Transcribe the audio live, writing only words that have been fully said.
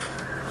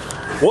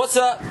What's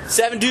up?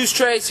 Seven Deuce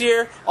Trace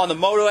here on the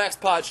Moto X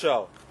Pod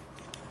Show.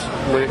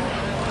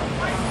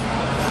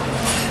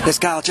 This is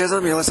Kyle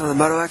Chisholm. You're listening to the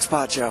Moto X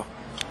Pod Show.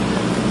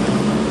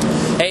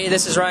 Hey,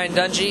 this is Ryan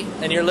Dungey,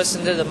 and you're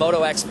listening to the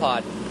Moto X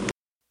Pod.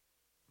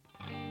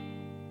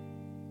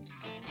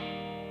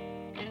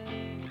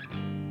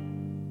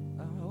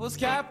 I was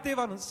captive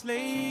on a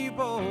slave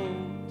boat,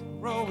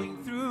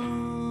 rowing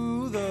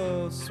through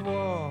the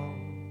swamp.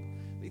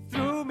 They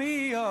threw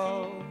me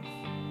off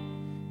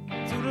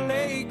to the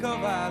lake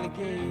of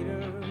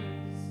alligators.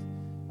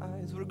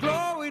 Eyes were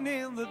glowing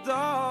in the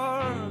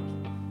dark,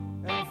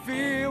 and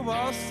fear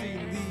was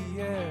in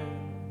the air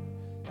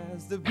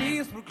as the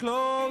beasts were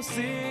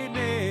closing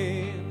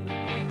in.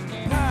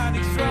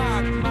 Panic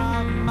struck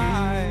my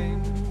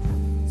mind,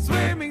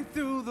 swimming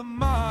through the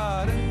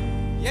mud.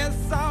 Yes,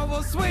 I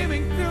was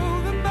swimming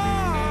through the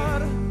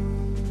mud,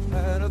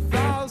 and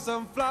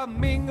 1,000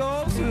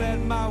 flamingos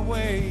led my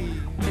way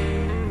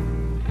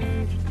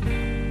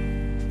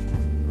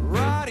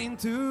right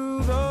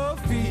into the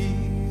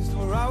feast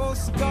where I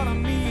was gonna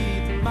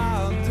meet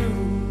my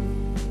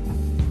doom.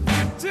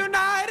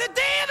 Tonight a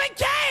demon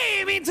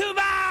came into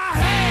my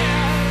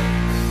head.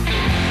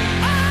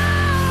 Oh,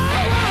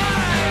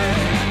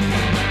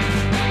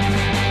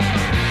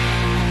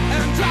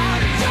 and tried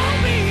to show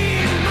me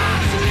in my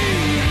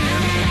sleep.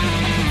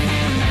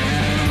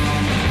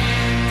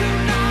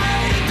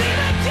 Tonight a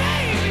demon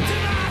came into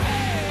my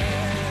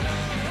head.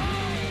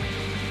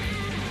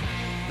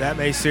 That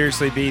may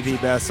seriously be the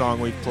best song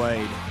we've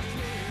played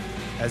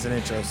as an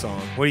intro song.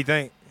 What do you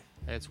think?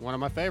 It's one of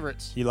my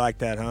favorites. You like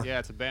that, huh? Yeah,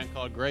 it's a band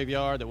called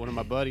Graveyard that one of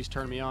my buddies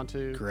turned me on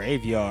to.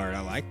 Graveyard,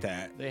 I like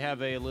that. They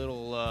have a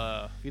little,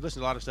 if you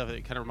listen to a lot of stuff,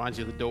 it kind of reminds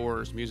you of the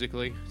Doors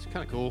musically. It's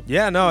kind of cool.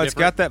 Yeah, no, it's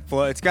Different. got that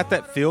flow. It's got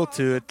that feel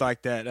to it,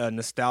 like that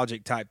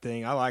nostalgic type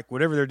thing. I like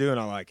whatever they're doing.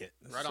 I like it.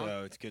 Right so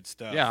on. It's good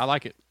stuff. Yeah, I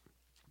like it.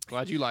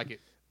 Glad you like it.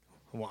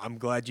 Well, I'm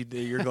glad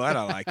you're glad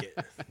I like it.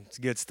 It's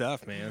good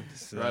stuff, man.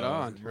 So, Right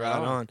on. Right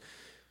on.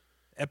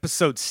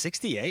 Episode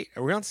 68.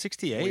 Are we on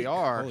 68? We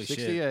are. Holy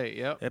 68, shit.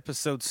 yep.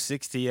 Episode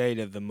 68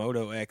 of the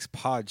Moto X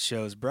Pod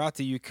Show is brought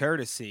to you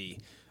courtesy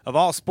of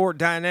All Sport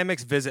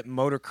Dynamics. Visit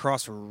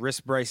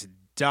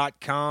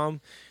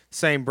motocrosswristbrace.com.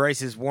 Same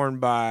braces worn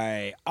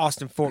by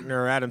Austin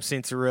Faulkner, Adam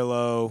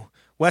Cincerillo,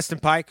 Weston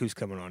Pike, who's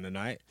coming on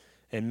tonight,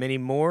 and many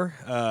more.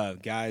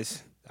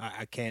 Guys,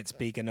 I can't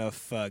speak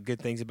enough good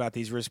things about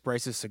these wrist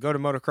braces. So go to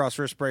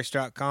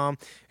motocrosswristbrace.com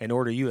and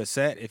order you a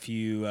set if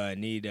you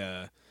need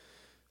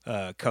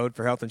code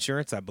for health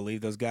insurance. I believe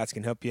those guys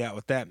can help you out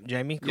with that,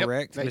 Jamie, Yep,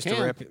 correct? they Mr.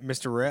 can. Rep,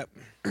 Mr. Rep.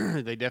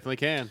 They definitely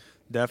can.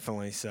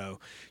 Definitely so.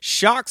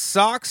 Shock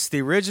Socks,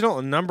 the original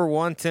and number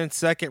one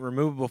 10-second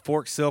removable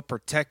fork seal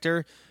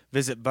protector.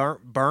 Visit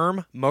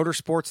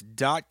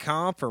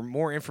bermmotorsports.com for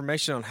more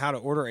information on how to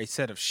order a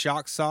set of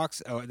Shock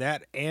Socks, or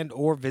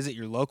visit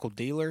your local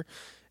dealer.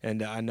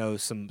 And I know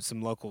some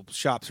local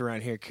shops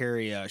around here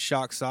carry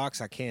Shock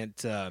Socks. I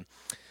can't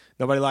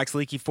nobody likes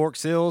leaky fork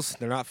seals.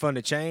 They're not fun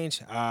to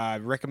change. I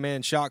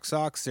recommend Shock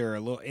Socks. They're a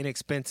little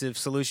inexpensive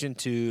solution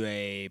to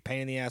a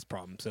pain-in-the-ass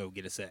problem, so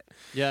get a set.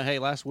 Yeah, hey,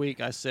 last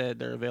week I said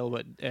they're available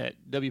at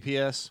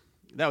WPS.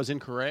 That was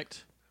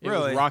incorrect. It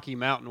Really? was Rocky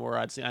Mountain where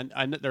I'd say.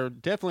 They're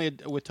definitely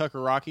with Tucker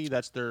Rocky.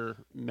 That's their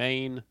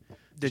main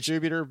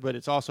distributor, but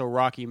it's also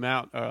Rocky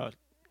Mountain.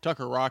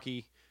 Tucker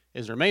Rocky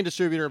is their main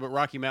distributor, but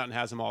Rocky Mountain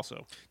has them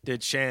also.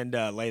 Did Shand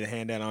lay the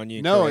hand down on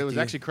you? No, correct it was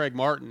you? actually Craig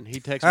Martin. He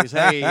texted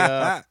me,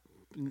 hey,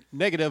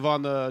 negative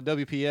on the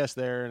WPS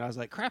there, and I was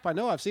like, crap, I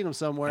know I've seen them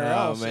somewhere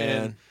else.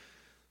 Man.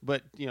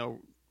 But,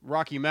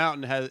 Rocky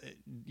Mountain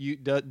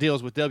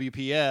deals with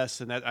WPS,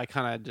 and that I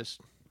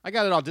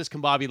got it all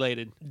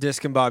discombobulated.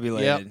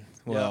 Discombobulated. Yep.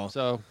 Well, Yep.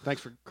 So thanks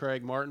for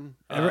Craig Martin.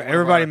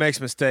 everybody makes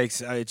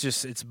mistakes.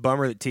 It's a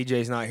bummer that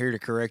TJ's not here to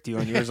correct you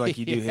on yours like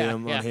you do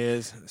him on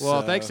his.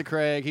 Well, So, thanks to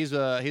Craig. He's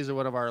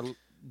one of our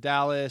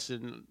Dallas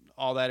and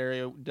all that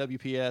area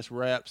WPS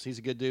reps. He's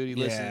a good dude. He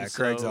listens. yeah,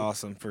 Craig's so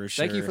awesome for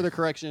sure. Thank you for the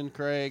correction,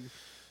 Craig,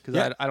 because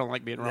Yeah. I don't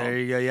like being wrong. There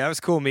you go. Yeah, it was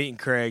cool meeting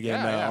Craig in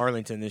Yeah.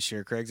 Arlington this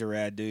year. Craig's a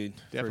rad dude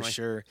Definitely. for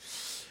sure.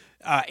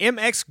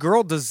 MX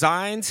Girl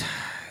Designs.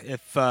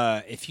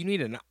 If you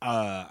need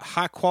a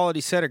high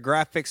quality set of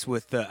graphics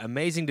with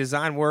amazing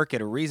design work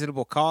at a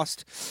reasonable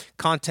cost,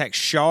 contact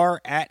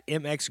Shar at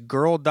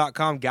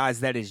mxgirl.com. Guys,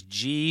 that is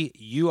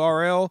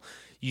GURL.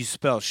 You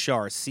spell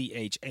Shar,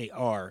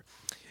 CHAR.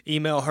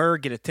 Email her,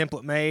 get a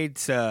template made.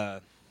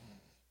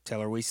 Tell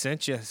her we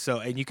sent you.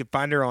 And you can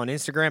find her on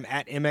Instagram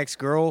at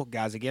mxgirl.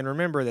 Guys, again,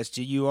 remember that's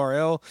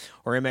GURL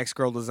or MX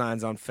Girl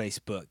Designs on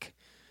Facebook.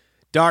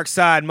 Dark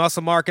Side,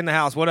 Muscle Mark in the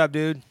house. What up,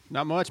 dude?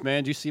 Not much,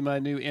 man. Did you see my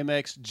new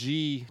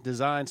MXG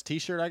Designs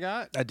T-shirt I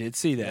got? I did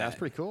see that. Yeah, that's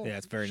pretty cool. Yeah,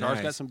 it's very Shar's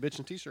nice. got some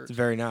bitchin' T-shirts. It's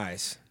very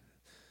nice.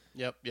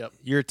 Yep.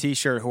 You're a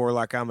T-shirt whore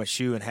like I'm a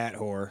shoe and hat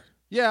whore.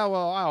 Yeah,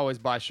 well, I always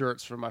buy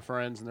shirts from my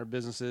friends and their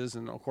businesses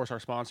and, of course, our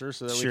sponsors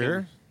so that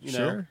Sure,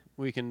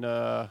 we can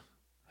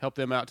help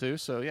them out, too.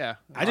 So, yeah.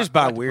 I just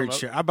buy like to weird promote.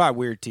 shirts. I buy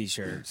weird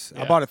T-shirts. I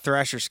Yeah. bought a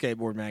Thrasher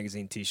Skateboard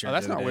Magazine T-shirt. Oh,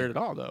 that's the other not day. weird at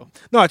all, though.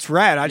 No, it's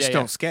rad. I just Yeah, yeah.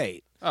 don't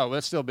skate. Oh,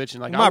 that's still bitching.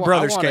 Like My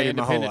brother I want an skated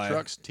my whole Independent life.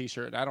 Trucks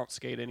T-shirt. And I don't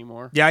skate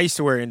anymore. Yeah, I used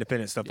to wear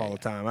independent stuff all the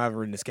time. I've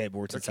ridden a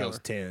skateboard since I was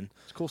killer. 10.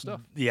 It's cool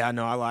stuff. Yeah,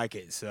 no, I like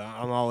it. So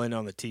I'm all in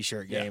on the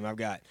T-shirt game. I've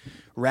got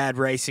Rad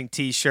Racing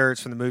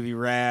T-shirts from the movie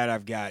Rad.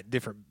 I've got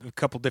a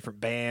couple different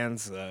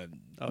bands.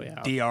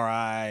 DRI.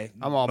 I'm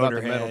all about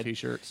the Motorhead. metal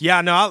T-shirts.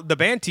 Yeah, no, the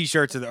band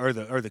T-shirts are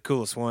the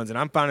coolest ones, and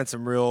I'm finding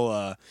some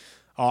real.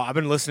 I've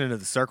been listening to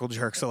the Circle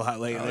Jerks a lot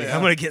lately.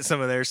 I'm gonna get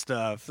some of their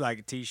stuff, like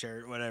a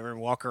T-shirt, whatever, and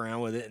walk around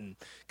with it in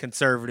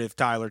conservative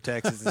Tyler,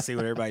 Texas, and see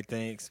what everybody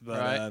thinks.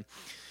 But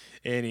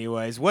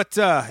anyways, what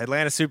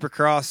Atlanta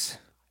Supercross?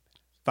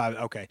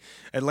 Atlanta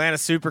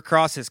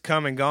Supercross has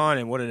come and gone,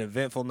 and what an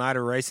eventful night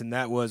of racing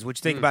that was. What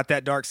you think about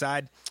that, Dark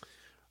Side?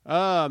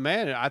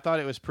 Man, I thought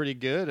it was pretty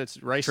good.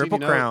 It's racing.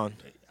 Triple Crown.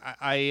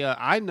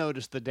 I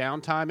noticed the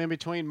downtime in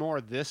between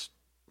more this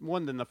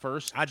one than the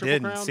first. I Triple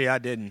didn't. Crown. See, I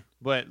didn't.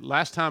 But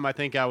last time I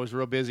think I was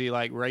real busy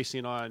like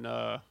racing on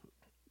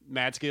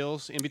Mad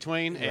Skills in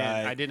between,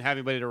 and I didn't have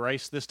anybody to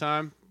race this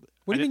time.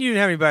 What do you mean you didn't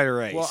have anybody to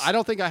race? Well, I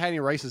don't think I had any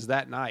races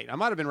that night. I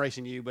might have been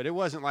racing you, but it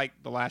wasn't like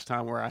the last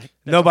time where I.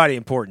 Nobody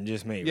important,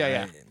 just me.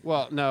 Yeah, right? yeah.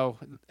 Well, no.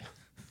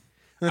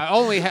 I've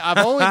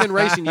only been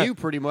racing you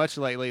pretty much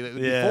lately.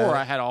 Before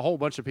I had a whole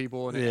bunch of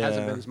people, and it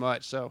hasn't been as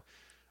much. So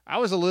I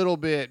was a little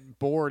bit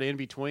bored in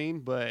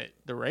between, but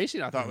the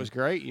racing I thought was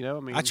great. You know, I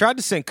mean, I tried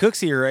to send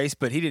Cooksey a race,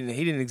 but he didn't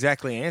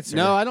exactly answer.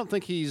 No, I don't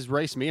think he's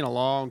raced me in a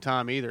long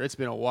time either. It's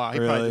been a while. He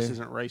probably Really? just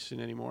isn't racing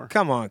anymore.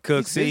 Come on,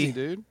 Cooksey. He's busy,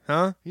 dude.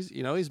 Huh?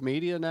 He's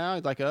media now.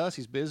 He's like us.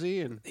 He's busy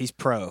and He's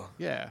pro.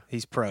 yeah,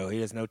 He's pro. He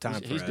has no time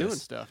for he's us. doing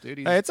stuff, dude.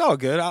 He's, Hey, it's all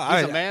good.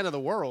 he's a man of the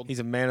world. He's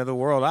a man of the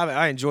world.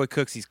 I enjoy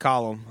Cooksey's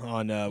column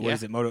on what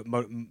is it,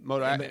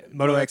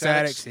 Moto X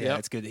Addicts. Yeah, Yep.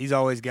 it's good. He's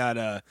always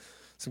got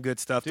some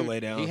good stuff Dude, to lay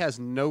down. He has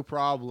no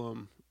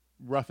problem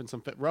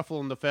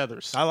ruffling the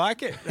feathers. I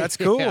like it. That's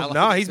cool. I like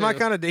no, it he's my too.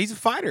 kind of. He's a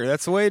fighter.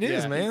 That's the way it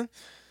is, Yeah, man.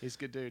 He's a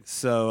good dude.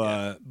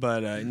 So,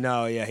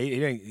 no, yeah, he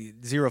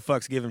didn't zero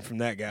fucks given from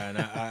that guy, and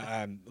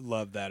I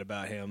love that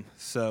about him.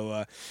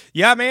 So,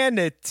 yeah, man,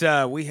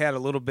 we had a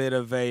little bit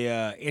of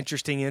a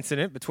interesting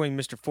incident between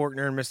Mr.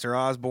 Faulkner and Mr.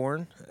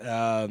 Osborne.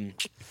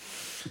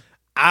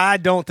 I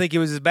don't think it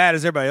was as bad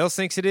as everybody else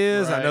thinks it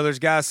is. Right. I know there's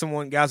guys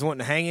wanting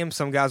to hang him,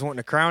 some guys wanting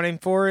to crown him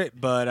for it.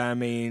 But I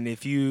mean,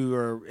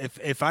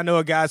 if I know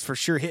a guy's for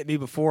sure hit me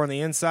before on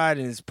the inside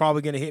and is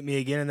probably going to hit me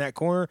again in that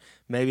corner,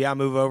 maybe I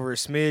move over a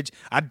smidge.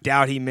 I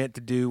doubt he meant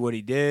to do what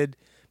he did,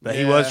 but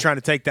he was trying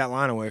to take that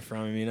line away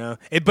from him. You know,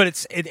 but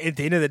it's at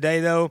the end of the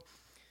day though,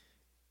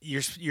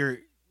 you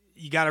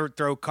got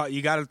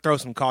to throw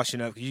some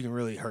caution up because you can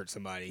really hurt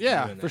somebody.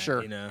 Yeah, doing for that,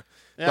 sure. You know.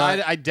 Yeah,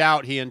 But- I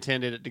doubt he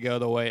intended it to go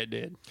the way it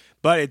did.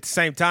 But at the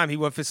same time, he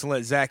wasn't fixing to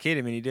let Zach hit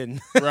him, and he didn't.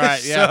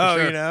 Right, yeah, so, for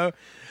sure. you know.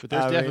 But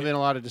there's definitely been a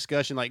lot of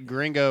discussion. Like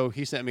Gringo,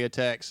 he sent me a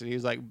text, and he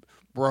was like,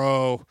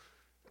 bro,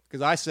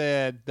 because I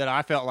said that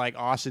I felt like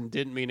Austin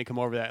didn't mean to come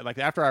over that. Like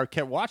after I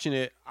kept watching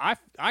it, I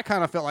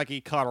kind of felt like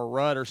he caught a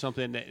rut or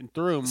something and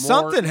threw him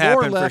Something more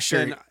happened for left sure.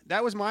 than-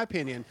 that was my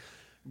opinion.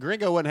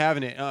 Gringo wasn't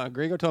having it.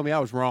 Gringo told me I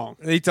was wrong.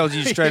 He told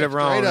you straight up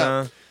wrong, Straight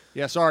up. huh?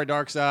 Yeah, sorry,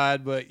 Dark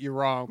Side, but you're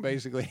wrong.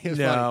 Basically, It was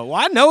funny. No, well,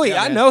 I know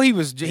Yeah, I man. know he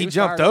was jumped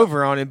fired up.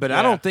 over on him, but I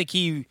Yeah.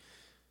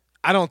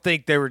 don't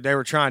think they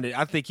were trying to.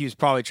 I think he was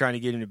probably trying to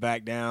get him to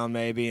back down,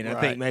 maybe, and I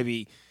Right. think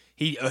maybe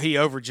he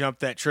overjumped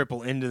that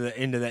triple into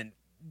that.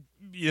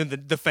 You know,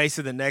 the face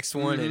of the next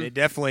one, Mm-hmm. and it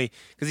definitely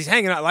because he's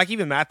hanging out. Like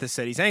even Mathis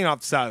said, he's hanging off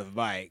the side of the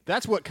bike.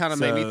 That's what kind of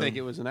made me So- think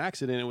it was an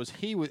accident.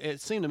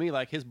 It seemed to me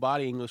like his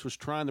body English was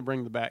trying to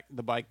bring the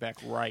bike back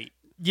right.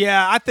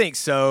 Yeah, I think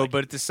so.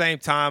 But at the same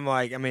time,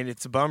 like, I mean,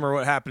 it's a bummer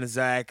what happened to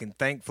Zach, and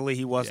thankfully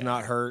he was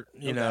not hurt.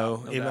 You No know,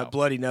 doubt, no even a doubt.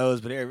 bloody nose,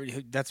 but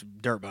that's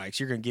dirt bikes.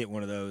 You're going to get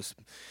one of those.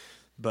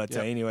 But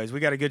Yep. anyways, we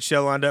got a good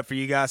show lined up for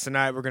you guys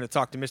tonight. We're going to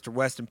talk to Mr.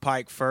 Weston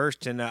Pike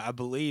first, and I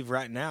believe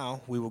right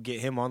now we will get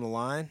him on the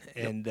line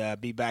and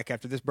be back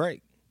after this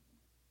break.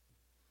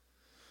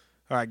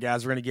 All right,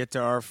 guys, we're going to get to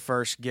our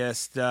first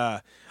guest.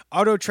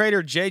 Auto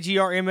Trader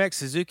JGR MX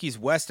Suzuki's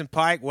Weston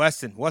Pike.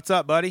 Weston, what's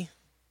up, buddy?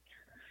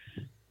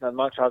 Not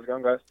much. How's it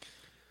going, guys?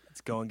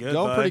 It's going good,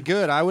 Going bud. pretty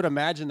good. I would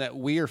imagine that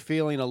we are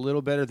feeling a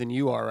little better than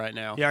you are right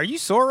now. Yeah, are you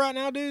sore right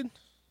now, dude?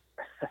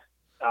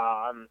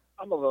 I'm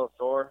a little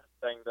sore,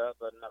 banged up,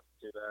 but nothing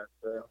too bad.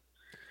 So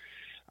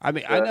I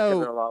mean, yeah, I it could've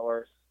been a know. lot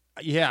worse.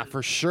 Yeah,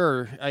 for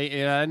sure.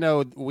 I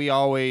know we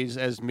always,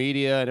 as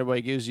media, and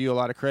everybody gives you a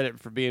lot of credit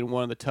for being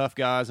one of the tough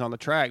guys on the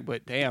track.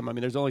 But damn, I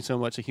mean, there's only so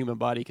much a human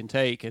body can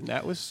take, and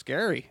that was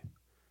scary.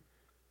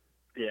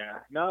 Yeah,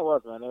 no, it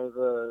was, man. It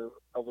was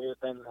a weird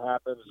thing that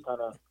happened. Just kind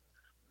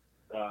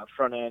of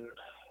front end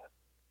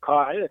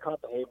caught. I either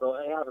caught the hay bale.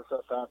 It happened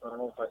so fast. I don't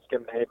know if I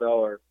skimmed the hay bale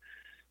or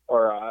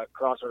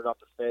crossed off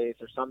the face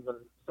or something.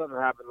 Something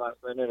happened last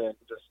minute and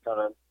just kind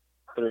of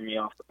threw me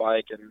off the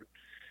bike. And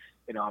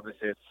you know,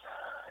 obviously it's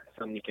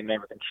something you can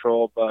never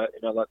control. But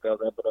you know, luckily I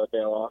was able to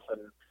bail off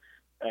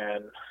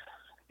and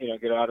you know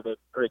get out of it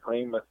pretty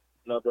clean with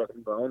no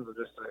broken bones and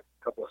just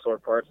a couple of sore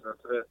parts, and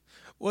that's it.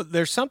 Well,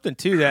 there's something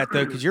to that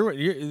though, because you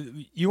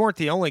weren't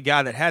the only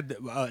guy that had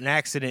an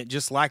accident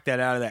just like that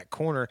out of that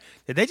corner.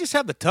 Did they just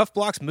have the tough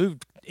blocks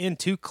moved in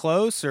too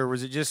close, or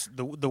was it just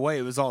the way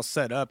it was all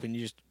set up and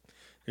there's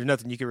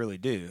nothing you could really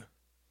do?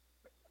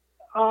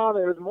 It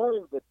was more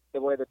of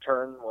the way the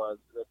turn was.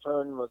 The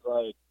turn was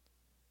like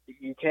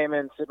you came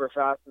in super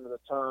fast into the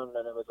turn,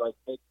 and it was like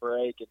big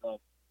break, and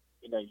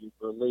then you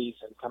release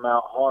and come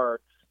out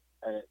hard,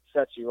 and it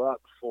sets you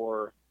up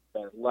for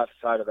the left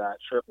side of that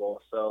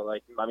triple. So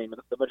like the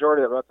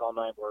majority of the ruts all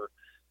night were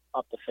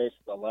up the face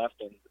of the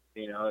left, and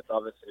it's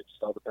obviously it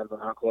just all depends on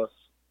how close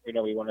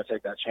we want to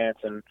take that chance,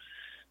 and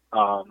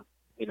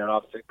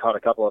obviously it caught a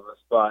couple of us,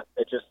 but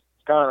it's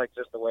kind of like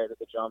just the way that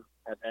the jump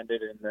had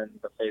ended, and then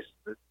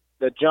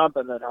the jump,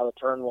 and then how the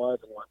turn was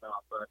and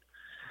whatnot. But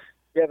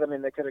yeah,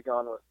 they could have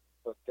gone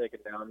with taking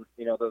down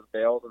those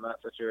bales in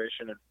that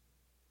situation and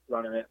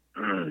running it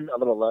a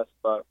little less,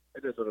 but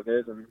it is what it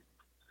is, and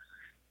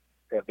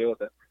got to deal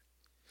with it.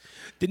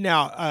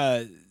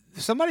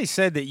 Somebody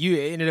said that you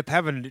ended up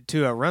having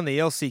to run the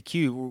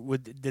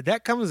LCQ. Did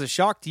that come as a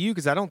shock to you?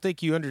 Because I don't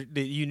think you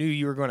knew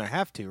you were going to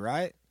have to,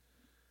 right?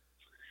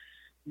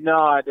 No,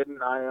 I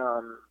didn't.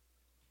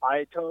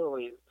 I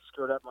totally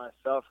screwed up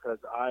myself because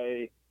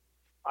I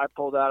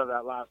pulled out of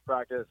that last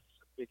practice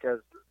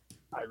because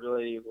I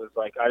really was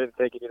like, I didn't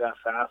think it'd be that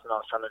fast, and I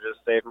was trying to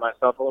just save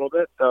myself a little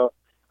bit. So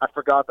I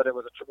forgot that it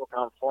was a Triple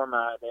Crown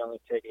format, and they only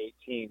take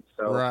 18.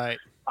 So right.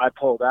 I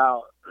pulled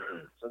out.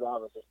 So that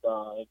was just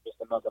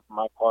a mess up on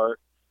my part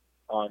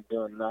on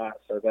doing that.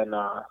 So then,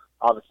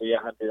 obviously,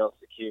 I had the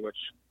LCQ, which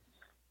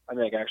I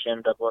think actually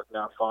ended up working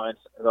out fine.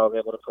 So I was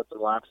able to put the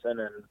laps in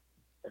and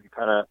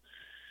kind of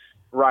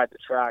ride the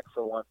track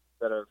for once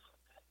instead of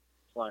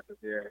flying through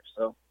the air.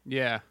 So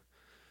yeah.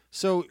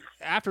 So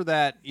after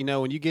that,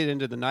 when you get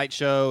into the night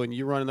show and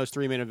you're running those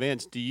 3 main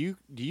events, do you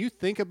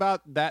think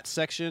about that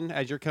section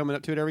as you're coming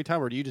up to it every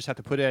time, or do you just have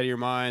to put it out of your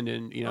mind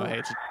and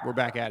hey, we're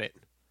back at it?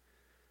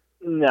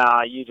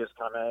 Nah, you just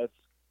kind of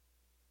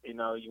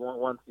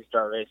once you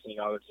start racing,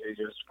 obviously you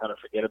just kind of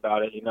forget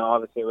about it.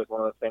 Obviously it was one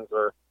of those things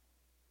where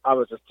I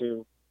was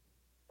too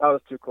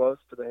close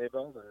to the hay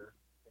bales, and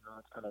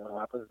that's kind of what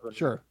happens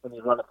when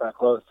you run it that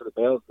close to the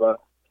bales. But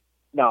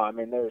no,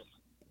 there's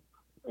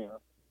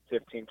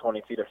 15,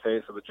 20 feet of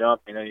face of a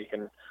jump, you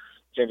can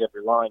change up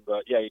your line,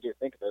 but yeah, you do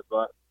think of it.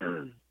 But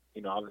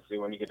obviously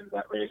when you get into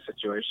that race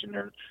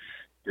situation,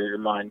 your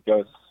mind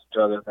goes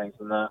to other things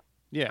than that.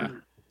 Yeah.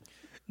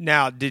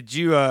 Now, did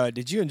you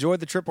enjoy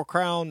the Triple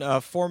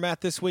Crown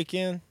format this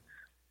weekend?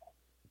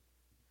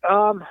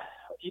 Not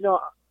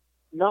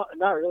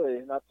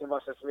really, not too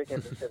much this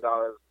weekend, just because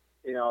I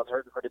was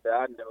hurting pretty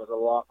bad, and it was a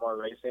lot more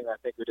racing. I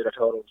think we did a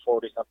total of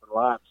 40-something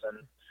laps,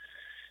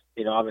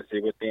 and obviously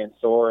with being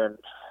sore and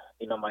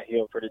my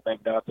heel pretty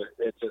banged up,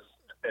 it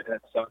had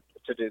sucked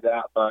to do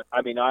that. But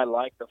I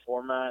like the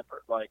format, but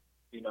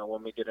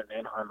when we did in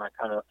Anaheim,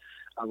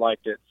 I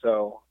liked it.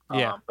 So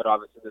yeah. But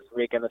obviously this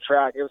weekend the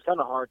track, it was kind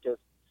of hard because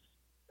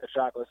the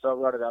track was so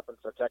rutted up and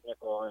so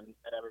technical, and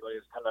everybody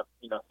was kind of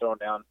throwing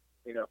down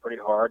pretty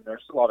hard, and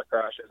there's a lot of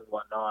crashes and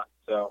whatnot.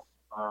 So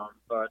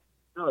but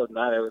other than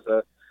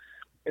that,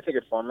 it's a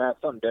good format,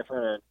 something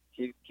different,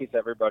 and keeps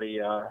everybody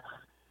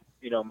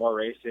more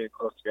racy and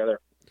close together.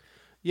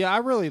 Yeah, I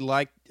really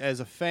like, as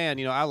a fan,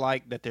 I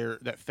like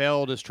that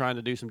Feld is trying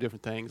to do some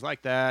different things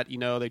like that.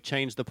 They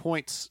changed the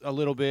points a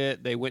little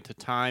bit. They went to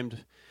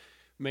timed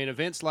main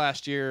events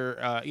last year.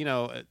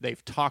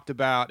 They've talked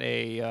about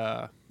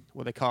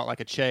what they call it, like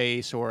a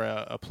chase or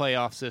a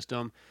playoff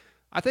system.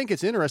 I think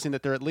it's interesting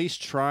that they're at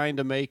least trying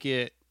to make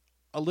it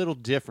a little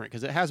different,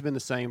 because it has been the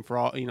same for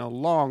all,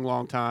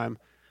 long time.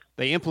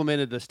 They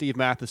implemented the Steve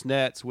Mathis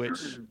nets, which,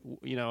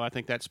 I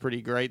think that's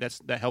pretty great.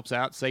 That helps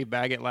out. Saved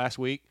Baggett last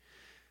week.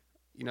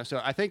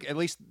 So I think at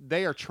least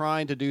they are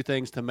trying to do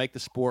things to make the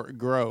sport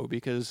grow,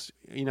 because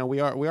we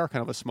are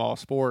kind of a small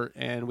sport,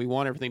 and we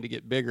want everything to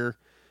get bigger.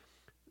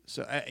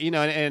 So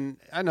and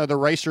I know the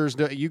racers,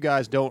 you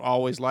guys don't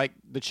always like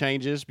the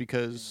changes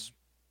because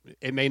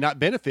it may not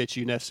benefit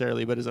you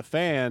necessarily, but as a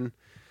fan,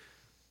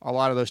 a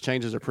lot of those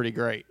changes are pretty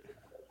great.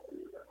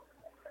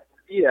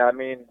 Yeah,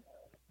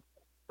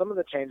 some of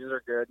the changes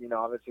are good.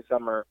 Obviously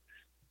some are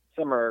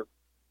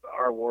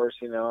worse.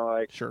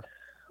 Sure.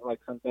 Like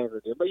some things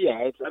are good, but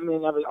yeah,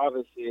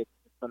 obviously it's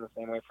been the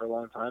same way for a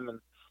long time, and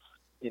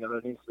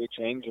there needs to be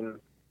change and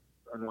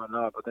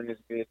whatnot, but there needs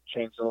to be a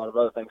change to a lot of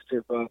other things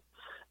too. But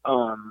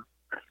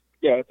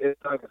yeah,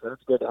 it's like I said,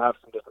 it's good to have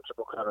some different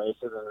Triple Crown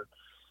races, and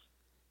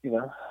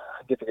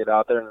get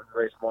out there and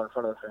race more in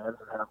front of the fans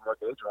and have more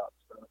gauge drops.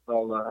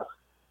 So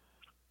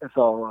it's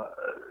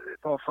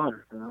all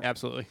fun.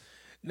 Absolutely.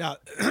 Now,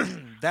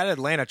 that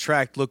Atlanta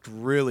track looked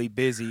really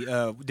busy.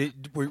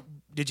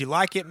 Did you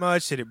like it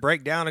much? Did it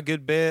break down a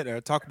good bit?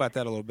 Or talk about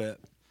that a little bit.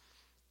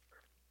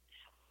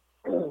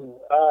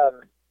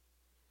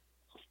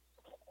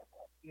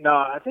 No,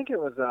 I think it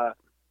was. The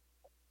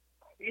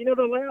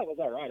layout was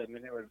all right. It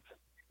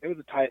was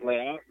a tight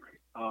layout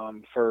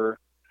for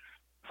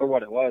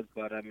what it was,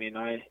 but it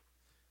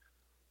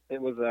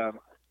was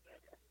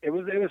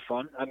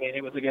fun.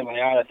 It was a good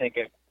layout. I think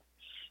if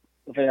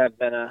it had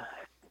been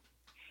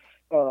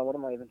what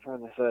am I even trying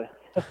to say?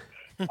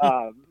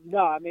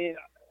 No,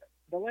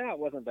 the layout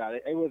wasn't bad.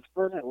 It was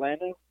for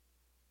Atlanta.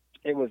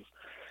 It was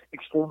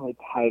extremely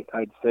tight,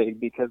 I'd say,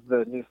 because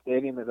the new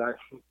stadium is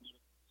actually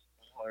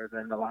smaller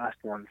than the last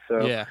one.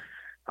 So, Yeah.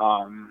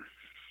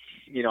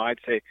 You know, I'd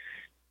say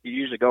you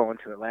usually go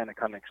into Atlanta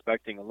kind of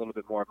expecting a little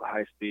bit more of a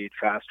high-speed,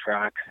 fast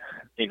track,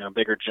 you know,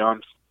 bigger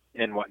jumps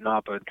and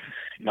whatnot. But,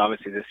 you know,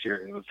 obviously this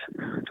year it was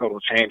a total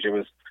change. It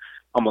was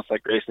almost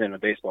like racing in a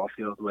baseball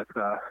field with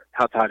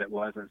how tight it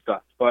was and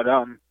stuff. But,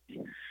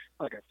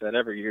 like I said,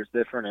 every year's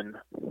different, and,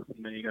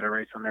 you know, you got to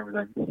race on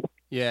everything.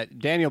 Yeah,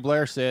 Daniel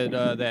Blair said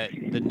that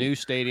the new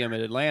stadium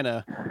in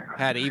Atlanta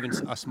had even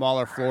a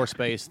smaller floor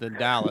space than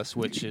Dallas,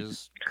 which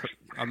is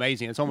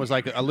amazing. It's almost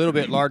like a little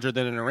bit larger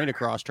than an arena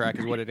cross track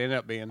is what it ended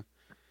up being.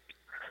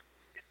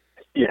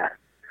 Yeah.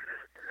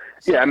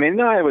 Yeah, I mean,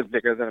 no, it was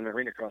bigger than an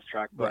arena cross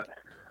track, but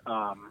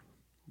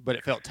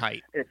it felt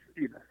tight. It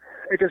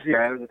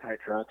was a tight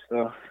track,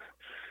 so.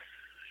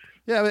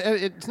 Yeah,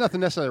 it's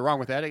nothing necessarily wrong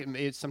with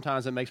that.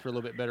 Sometimes it makes for a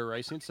little bit better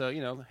racing. So,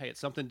 you know, hey, it's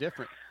something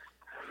different.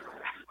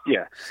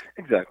 Yeah,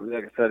 exactly.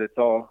 Like I said, it's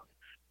all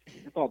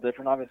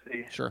different.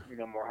 Obviously, sure. You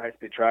know, more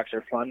high-speed tracks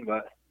are fun,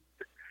 but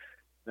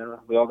you know,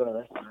 we all got to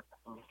race on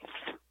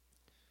it.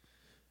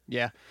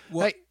 Yeah.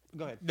 Well, hey,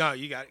 go ahead. No,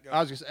 you got it. Go I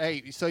was going to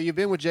say, hey, so you've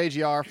been with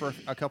JGR for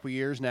a couple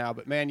years now,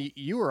 but man,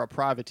 you were a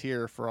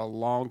privateer for a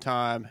long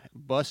time,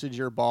 busted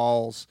your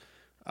balls,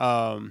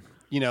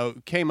 you know,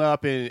 came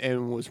up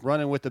and was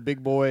running with the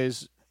big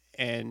boys.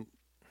 And,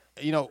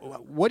 you know,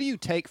 what do you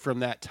take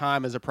from that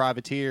time as a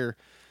privateer?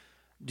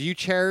 Do you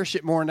cherish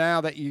it more now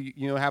that you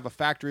know have a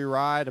factory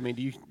ride? I mean,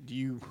 do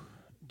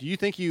you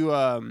think you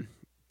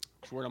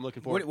what's the word I'm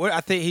looking for? I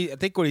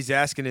think what he's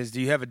asking is,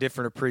 do you have a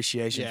different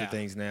appreciation for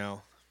things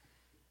now?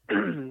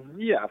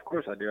 Yeah, of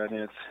course I do. I mean,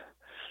 it's,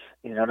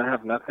 you know, to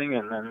have nothing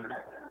and then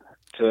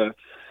to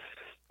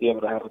be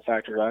able to have a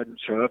factory ride and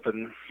show up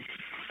and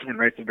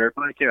race a dirt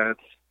bike. Yeah,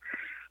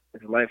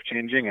 it's life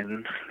changing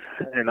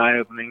and eye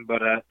opening.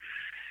 But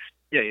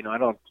yeah, you know, I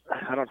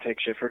don't take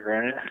shit for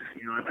granted.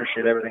 You know, I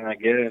appreciate everything I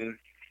get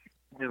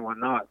and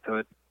whatnot. So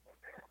it's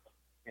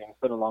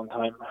been a long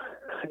time,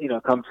 you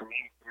know, come for me.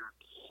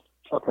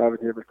 I've probably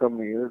here for so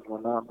many years and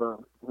whatnot, but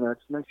you know, it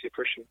just makes you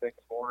appreciate things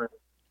more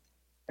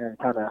and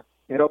kind of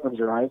it opens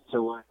your eyes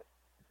to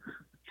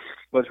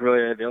what's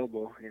really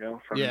available, you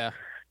know, from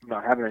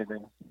not having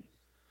anything.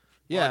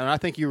 Yeah, and I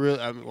think you really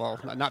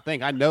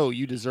I know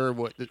you deserve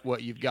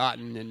what you've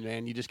gotten, and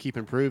man, you just keep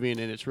improving,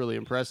 and it's really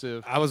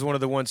impressive. I was one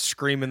of the ones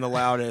screaming the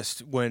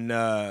loudest when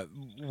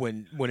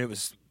it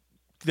was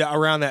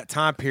around that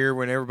time period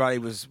when there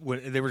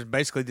was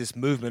basically this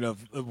movement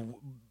of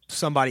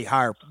somebody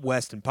hire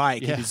Weston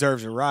Pike. He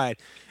deserves a ride,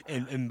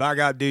 and by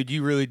God, dude,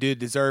 you really did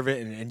deserve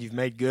it, and you've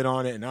made good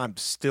on it, and I'm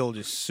still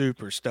just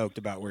super stoked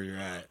about where you're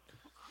at.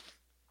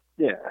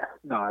 Yeah,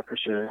 no, I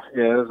appreciate it.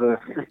 Yeah,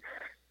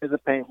 it was a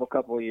painful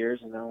couple of years,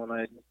 you know, when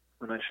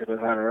I should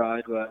have had a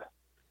ride, but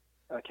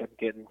I kept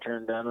getting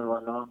turned down and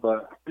whatnot.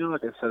 But you know,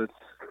 like I said, it's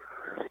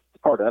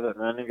part of it,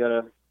 man.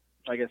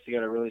 I guess you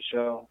gotta really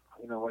show,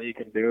 you know, what you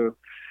can do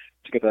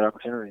to get that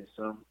opportunity.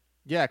 So.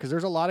 Yeah, because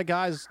there's a lot of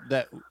guys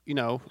that, you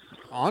know,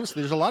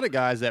 honestly, there's a lot of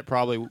guys that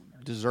probably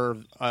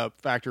deserve a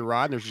factory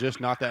ride, and there's just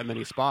not that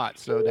many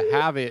spots. So to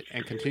have it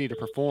and continue to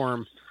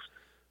perform,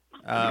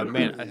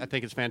 man, I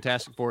think it's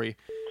fantastic for you.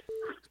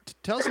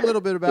 Tell us a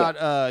little bit about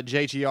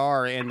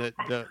JGR and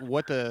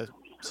what the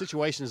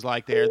situation is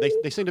like there.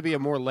 They seem to be a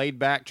more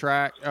laid-back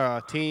track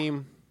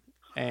team,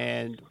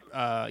 and,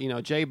 you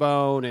know,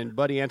 J-Bone and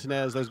Buddy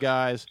Antonez, those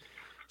guys,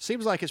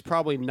 seems like it's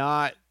probably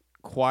not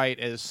quite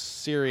as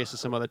serious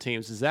as some other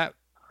teams.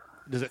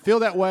 Does it feel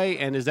that way,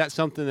 and is that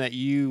something that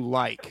you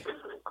like?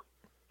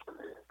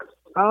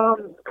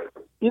 You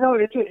know,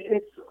 it's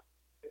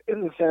in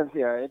a sense,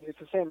 yeah, it's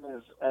the same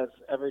as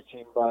every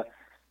team, but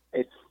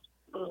it's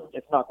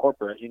not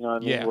corporate. You know what I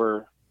mean? Yeah.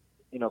 We're,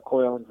 you know,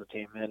 Coy owns the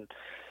team,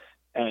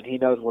 and he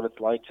knows what it's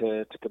like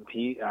to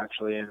compete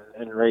actually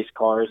and race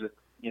cars. And,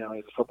 you know,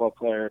 he's a football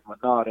player and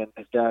whatnot, and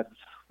his dad's,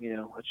 you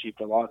know, achieved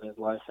a lot in his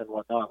life and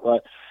whatnot.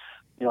 But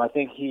you know, I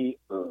think he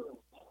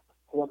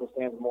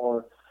understands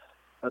more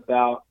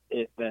about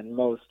it than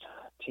most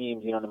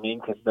teams, you know what I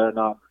mean? Because they're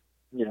not,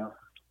 you know,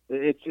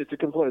 it's a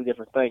completely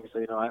different thing. So,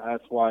 you know,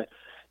 that's why,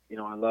 you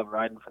know, I love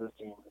riding for this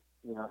team,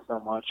 you know, so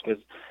much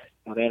because,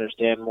 you know, they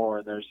understand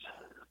more. There's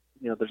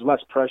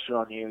less pressure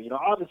on you. You know,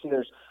 obviously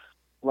there's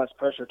less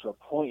pressure to a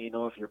point, you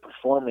know, if you're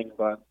performing,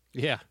 but,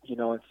 yeah, you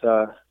know, it's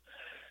a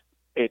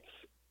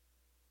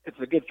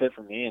good fit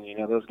for me. And, you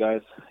know, those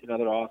guys, you know,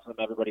 they're awesome.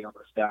 Everybody on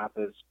the staff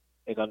is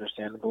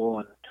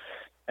understandable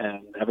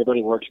and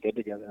everybody works good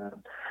together.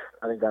 And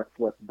I think that's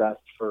what's best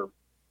for,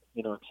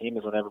 you know, a team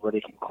is when everybody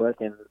can click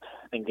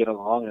and get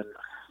along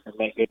and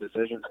make good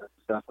decisions and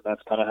stuff. And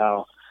that's kind of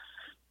how,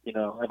 you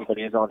know,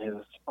 everybody is on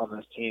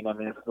this team. I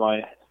mean,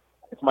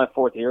 it's my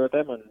fourth year with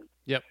them, and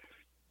yep.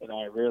 And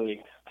I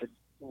really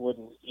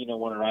wouldn't, you know,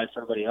 want to ride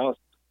for somebody else.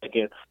 I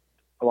get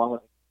along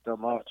with them so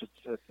much.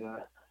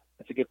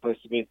 It's a good place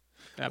to be.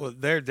 Well,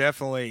 they're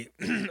definitely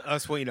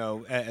us. You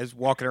know, as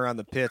walking around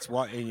the pits,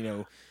 you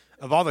know,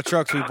 Of all the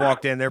trucks we've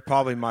walked in, they're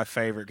probably my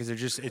favorite because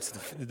it's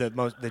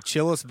the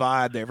chillest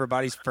vibe.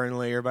 Everybody's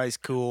friendly, everybody's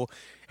cool.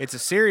 It's a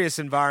serious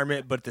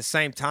environment, but at the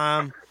same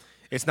time,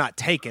 it's not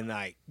taken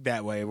like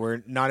that way.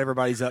 Where not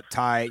everybody's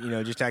uptight,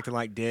 just acting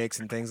like dicks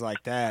and things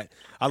like that.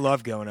 I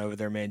love going over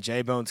there, man.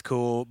 J-Bone's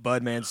cool,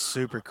 Budman's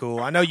super cool.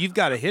 I know you've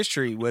got a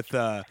history with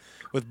Buddy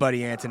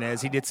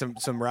Antunez. He did some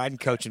riding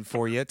coaching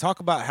for you.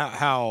 Talk about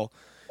how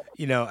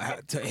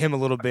to him a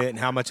little bit and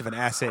how much of an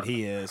asset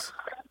he is.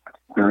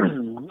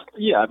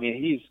 Yeah, I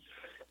mean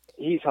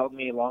he's helped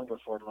me long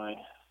before my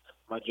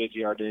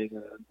JGR days,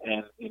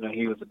 and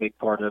he was a big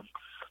part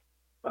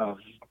of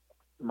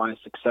my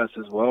success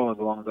as well, as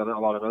long as a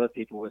lot of other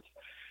people with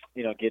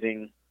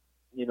getting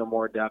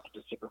more adapted to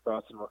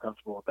Supercross and more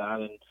comfortable with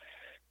that,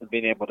 and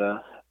being able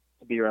to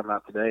be where I'm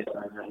at today.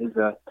 So he's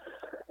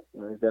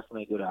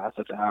definitely a good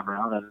asset to have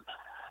around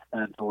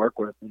and to work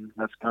with, and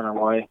that's kind of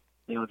why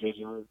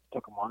JGR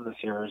took him on this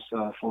year as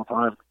full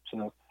time.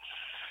 So.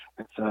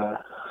 It's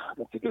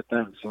a good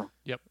thing. So.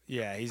 Yep.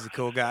 Yeah, he's a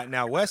cool guy.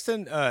 Now,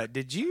 Weston,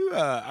 did you?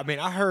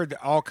 I heard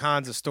all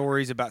kinds of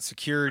stories about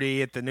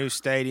security at the new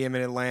stadium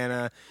in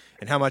Atlanta,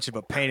 and how much of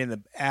a pain in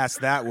the ass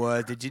that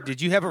was.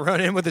 Did you have a run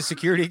in with a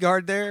security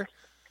guard there?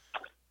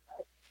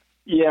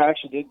 Yeah, I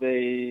actually did.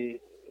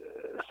 They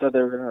said they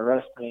were going to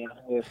arrest me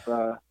if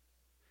I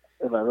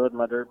rode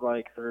my dirt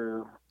bike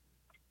through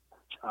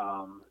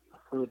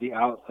the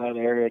outside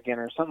area again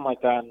or something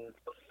like that.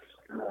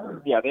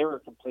 And yeah, they were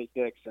complete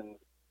dicks, and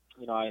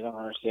I don't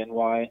understand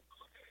why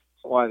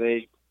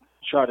they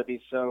try to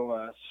be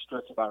so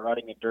strict about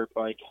riding a dirt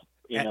bike,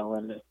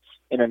 in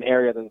an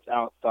area that's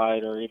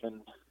outside or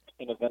even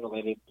in a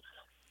ventilated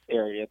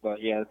area.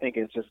 But yeah, I think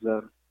it's just they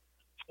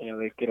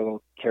get a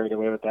little carried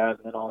away with that,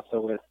 and then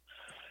also with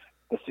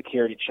the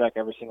security check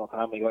every single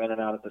time we go in and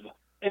out of the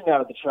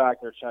track,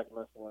 they're checking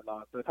us and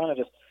whatnot. So that's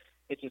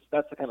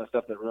the kind of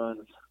stuff that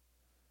ruins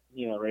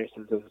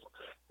races is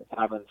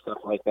having stuff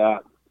like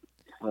that.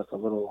 That's a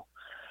little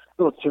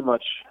too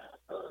much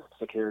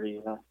security,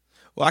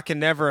 Well, I can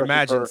never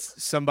imagine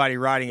somebody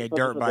riding a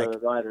dirt bike.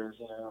 Riders,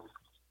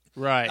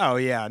 Right. Oh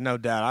yeah, no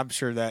doubt. I'm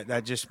sure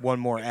that just one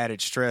more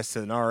added stress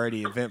to an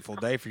already eventful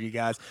day for you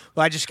guys.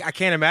 But I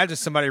can't imagine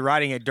somebody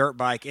riding a dirt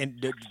bike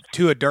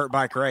to a dirt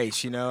bike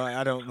race.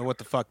 I don't know what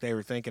the fuck they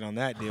were thinking on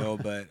that deal,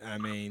 but I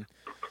mean,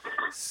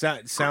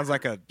 sounds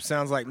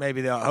like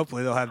maybe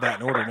hopefully they'll have that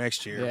in order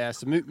next year. Yeah,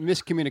 some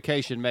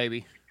miscommunication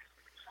maybe.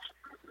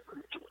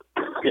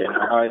 Yeah,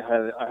 I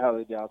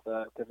highly doubt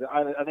that, because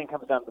I think it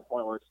comes down to the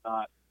point where it's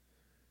not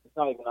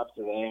even up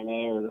to the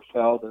AMA or the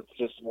Feld. It's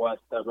just what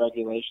the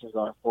regulations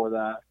are for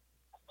that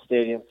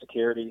stadium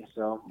security.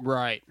 So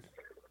right.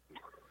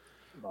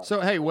 So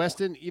hey,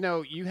 Weston,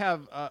 you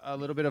have a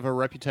little bit of a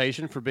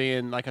reputation for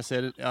being, like I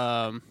said,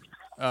 an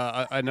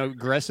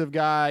aggressive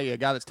guy, a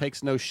guy that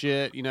takes no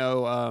shit.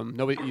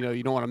 Nobody,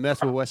 you don't want to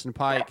mess with Weston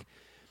Peick.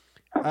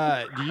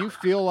 Do you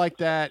feel like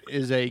that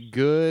is a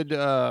good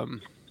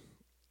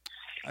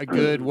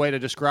way to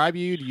describe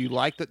you? Do you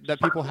like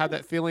that people have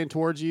that feeling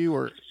towards you,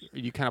 or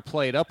you kind of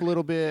play it up a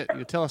little bit?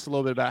 Tell us a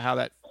little bit about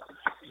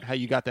how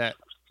you got that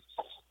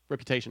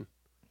reputation.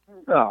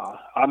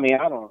 I mean,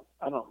 I don't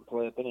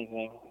play up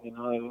anything.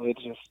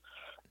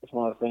 It's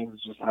one of the things.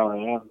 It's just how I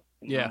am.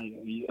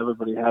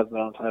 Everybody has their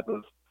own type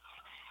of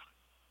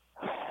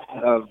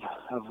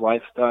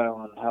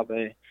lifestyle and how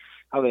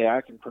they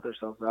act and put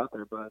themselves out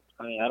there. But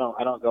I mean, I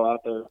don't go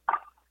out there,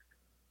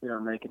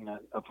 making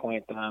a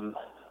point that I'm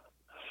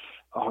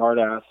a hard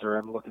ass or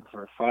I'm looking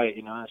for a fight.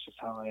 That's just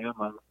how I am.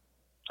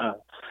 I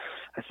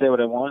say what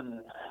I want,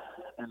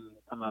 and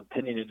I'm an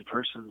opinionated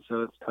person,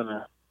 so it's kind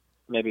of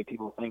maybe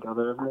people think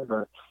other of me,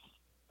 but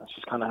that's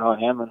just kind of how I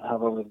am and how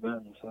I've always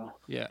been. So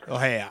yeah. Well,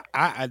 hey,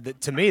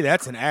 to me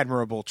that's an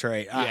admirable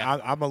trait. Yeah.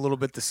 I'm a little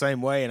bit the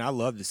same way, and I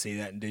love to see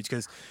that in dudes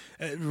because,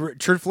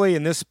 truthfully,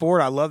 in this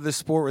sport, I love this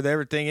sport with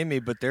everything in me.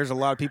 But there's a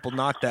lot of people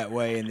not that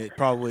way, and it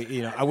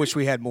probably, I wish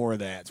we had more of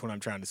that. That's what I'm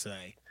trying to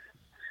say.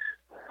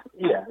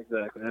 Yeah,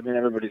 exactly. I mean,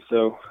 everybody's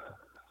so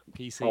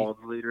PC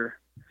leader.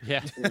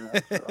 Yeah.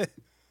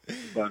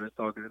 But it's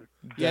all good.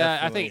 Yeah,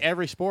 I think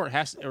every sport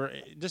or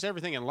just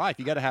everything in life,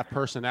 you got to have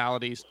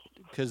personalities,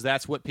 because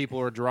that's what people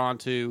are drawn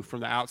to from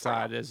the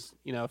outside. Is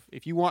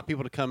if you want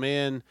people to come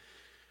in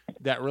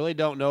that really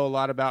don't know a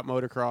lot about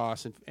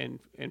motocross and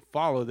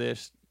follow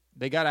this,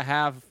 they got to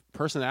have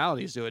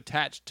personalities to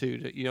attach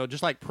to.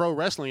 Just like pro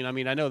wrestling. I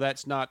mean, I know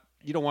that's not,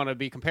 you don't want to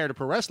be compared to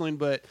pro wrestling,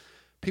 but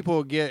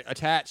people get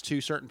attached to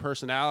certain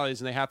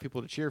personalities and they have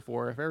people to cheer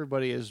for. If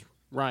everybody is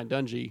Ryan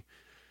Dungey,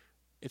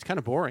 it's kind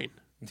of boring.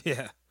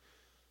 Yeah.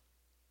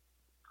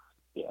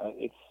 Yeah,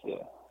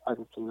 I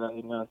can see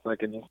that. It's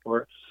like any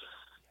sport.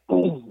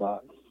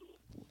 But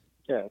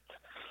yeah,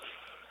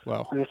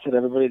 well, like I said,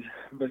 everybody's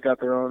got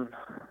their own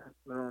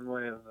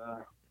way of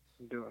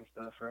doing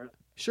stuff, right?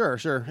 Sure.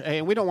 Hey,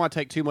 and we don't want to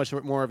take too much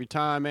more of your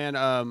time, man.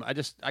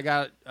 I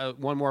got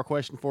one more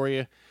question for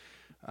you.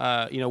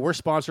 We're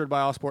sponsored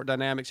by All Sport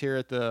Dynamics here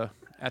at the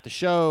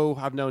show.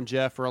 I've known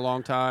Jeff for a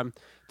long time.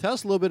 Tell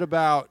us a little bit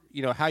about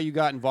how you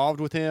got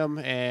involved with him,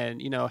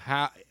 and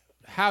how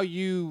how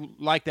you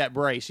like that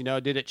brace.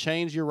 Did it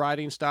change your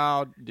riding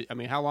style?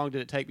 How long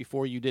did it take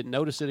before you didn't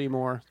notice it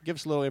anymore? Give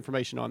us a little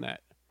information on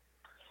that.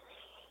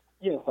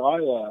 Yeah,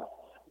 so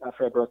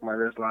after I broke my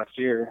wrist last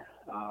year,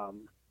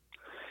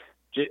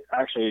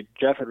 actually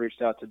Jeff had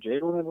reached out to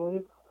Jadon, I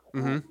believe.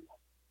 Mm-hmm.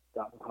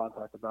 Got in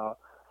contact about,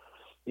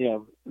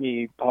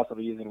 me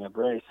possibly using a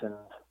brace, and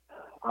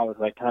I was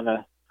like kind of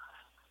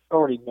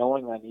already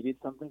knowing I needed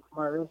something for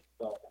my wrist,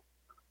 but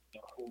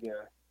who to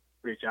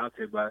reach out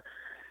to. But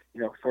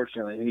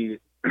fortunately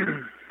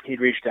he'd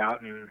reached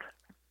out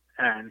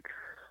and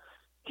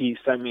he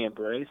sent me a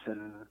brace,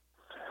 and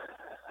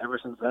ever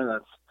since then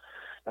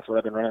that's what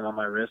I've been running on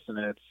my wrist, and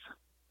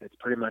it's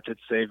pretty much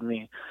saved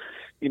me,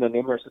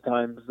 numerous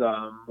times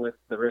with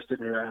the wrist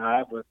injury I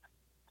have, with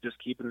just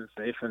keeping it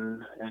safe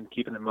and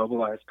keeping it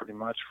mobilized pretty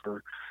much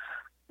for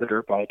the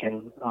dirt bike.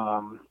 And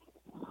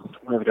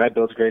the guy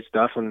builds great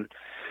stuff, and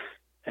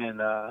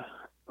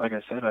like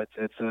I said,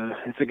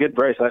 it's a good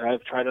brace.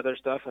 I've tried other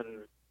stuff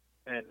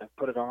and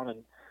put it on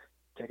and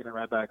taken it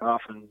right back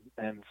off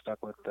and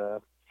stuck with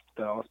the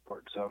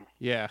Allsport. So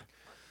yeah.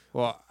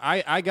 Well,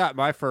 I got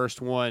my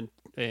first one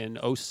in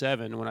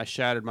 2007 when I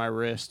shattered my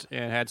wrist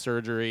and had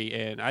surgery,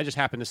 and I just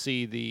happened to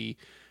see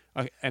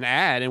an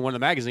ad in one of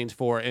the magazines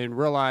for it and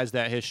realized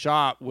that his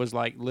shop was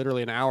like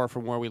literally an hour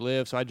from where we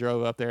live. So I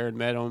drove up there and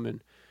met him,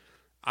 and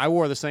I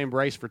wore the same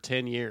brace for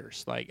 10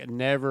 years. Like, I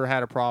never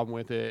had a problem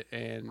with it,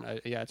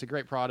 and it's a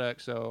great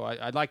product. So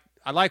I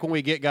like when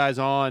we get guys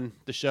on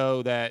the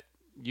show that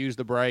use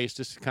the brace,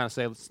 just to kind of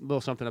say a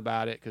little something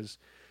about it, because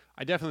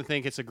I definitely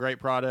think it's a great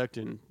product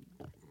and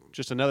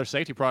just another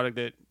safety product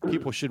that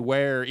people should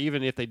wear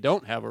even if they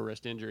don't have a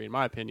wrist injury, in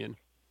my opinion.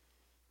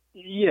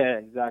 Yeah,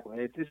 exactly.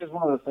 It's just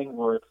one of those things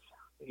where it's,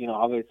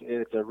 obviously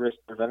it's a risk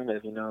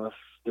preventative, if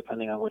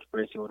depending on which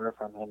brace you order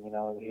from him,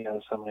 he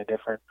has so many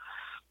different,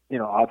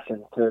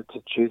 options to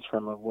choose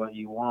from of what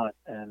you want.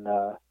 And,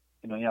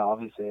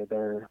 obviously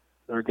they're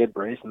a good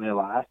brace and they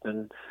last.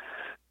 And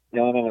the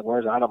only thing that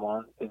wears out of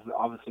them is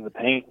obviously the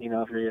paint,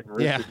 if you're getting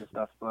wristed and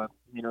stuff. But,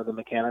 the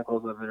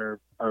mechanicals of it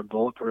are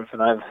bulletproof.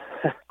 And I've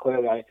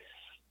clearly,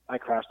 I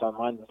crashed on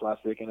mine this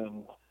last weekend,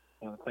 and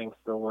the thing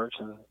still works.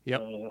 And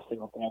a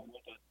single thing.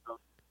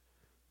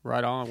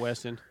 Right on,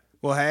 Weston.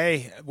 Well,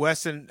 hey,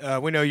 Weston,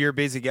 we know you're a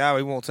busy guy.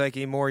 We won't take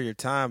any more of your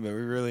time, but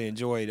we really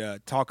enjoyed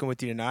talking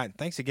with you tonight. And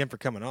thanks again for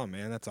coming on,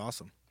 man. That's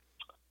awesome.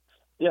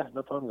 Yeah,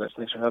 no problem, guys.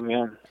 Thanks for having me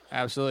on.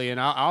 Absolutely, and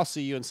I'll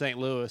see you in St.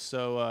 Louis.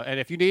 So, and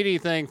if you need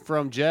anything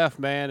from Jeff,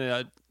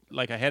 man,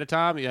 like ahead of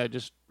time,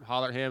 just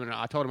holler at him. And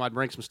I told him I'd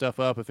bring some stuff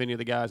up if any of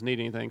the guys need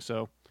anything.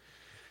 So,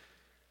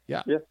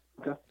 yeah. Yeah,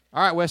 okay.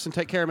 All right, Weston,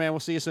 take care, man.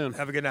 We'll see you soon.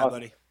 Have a good night,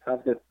 buddy.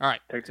 Sounds good. All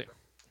right. Take care.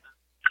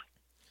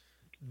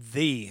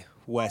 The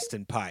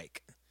Weston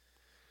Pike.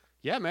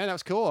 Yeah, man, that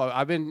was cool.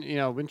 I've been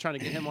trying to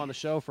get him on the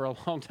show for a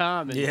long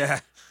time.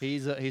 And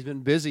he's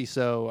been busy.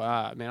 So,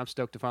 man, I'm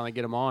stoked to finally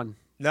get him on.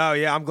 No,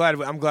 yeah, I'm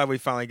glad we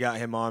finally got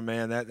him on,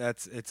 man.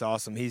 It's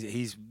awesome.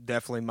 He's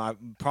definitely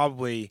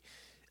probably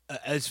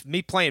as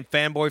me playing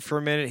fanboy for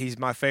a minute, he's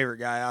my favorite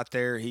guy out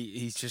there.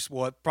 He's just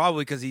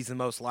probably because he's the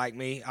most like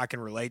me. I can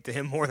relate to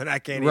him more than I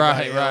can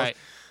anybody else. Right.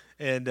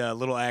 And a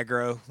little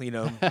aggro,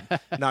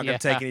 not gonna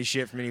take any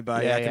shit from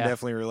anybody. I can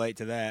definitely relate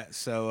to that.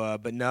 So,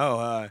 but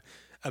no,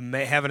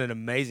 having an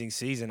amazing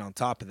season on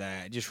top of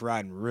that, just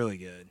riding really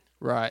good.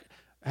 Right.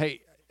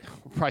 Hey,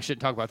 we probably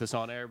shouldn't talk about this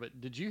on air, but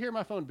did you hear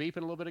my phone beeping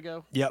a little bit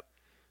ago? Yep.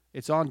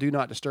 It's on Do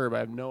Not Disturb. I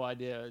have no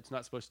idea. It's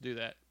not supposed to do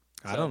that.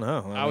 I don't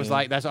know. I was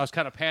like, I was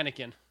kind of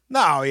panicking.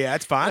 No, yeah,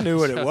 it's fine. I knew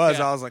what it was.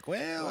 I was like,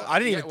 I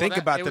didn't even think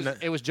about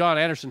it was John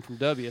Anderson from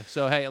W.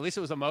 So, hey, at least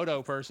it was a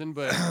moto person,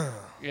 but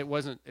it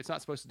wasn't. It's not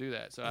supposed to do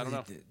that. So, I don't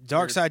know.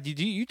 Dark Side,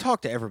 you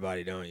talk to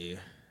everybody, don't you?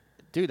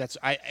 Dude, that's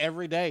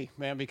every day,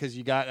 man, because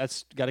you got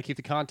to keep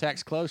the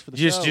contacts close for the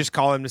show. Just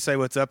call him to say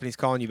what's up, and he's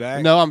calling you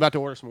back? No, I'm about to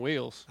order some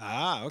wheels.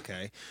 Ah,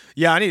 okay.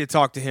 Yeah, I need to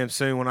talk to him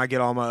soon when I get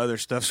all my other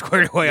stuff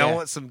squared away. Yeah. I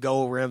want some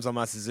gold rims on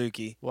my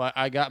Suzuki. Well,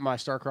 I got my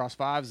Starcross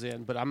 5s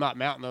in, but I'm not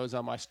mounting those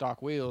on my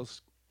stock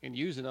wheels and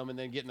using them and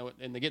then getting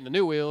the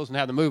new wheels and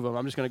have to move them.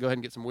 I'm just going to go ahead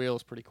and get some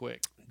wheels pretty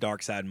quick.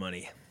 Dark Side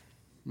money.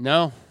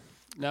 No,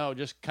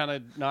 just kind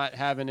of not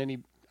having any.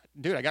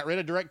 Dude, I got rid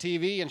of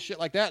DirecTV and shit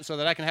like that so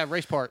that I can have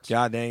race parts.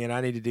 God dang it,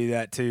 I need to do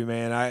that too,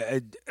 man.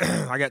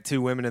 I got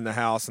two women in the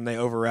house, and they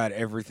override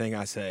everything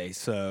I say,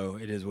 so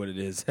it is what it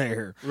is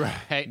there.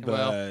 Right. But,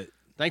 well,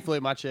 thankfully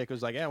my chick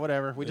was like, yeah,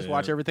 whatever. We just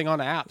watch everything on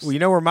the apps. Well, you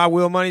know where my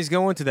wheel money's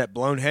going? To that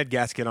blown head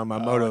gasket on my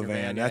moto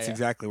van. That's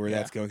exactly where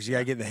that's going, because you got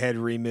to get the head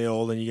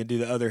remilled, and you can do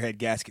the other head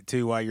gasket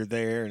too while you're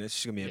there, and it's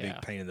just going to be a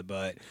big pain in the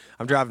butt.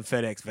 I'm driving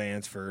FedEx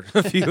vans for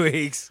a few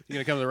weeks. You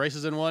going to come to the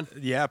races in one?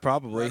 Yeah,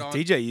 probably. Right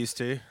TJ used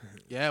to.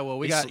 Yeah, well,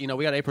 we got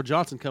April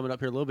Johnson coming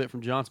up here a little bit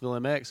from Johnsonville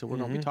MX, so we're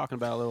going to be talking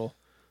about a little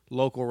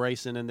local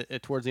racing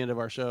towards the end of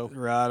our show.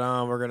 Right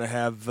on. We're going to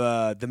have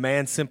the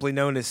man simply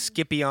known as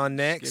Skippy on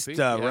next,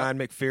 Ryan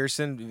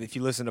McPherson. If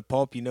you listen to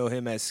Pulp, you know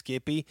him as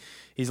Skippy.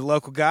 He's a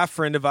local guy,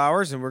 friend of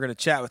ours, and we're going to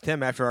chat with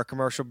him after our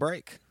commercial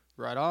break.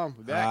 Right on.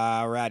 We're back.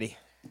 All righty.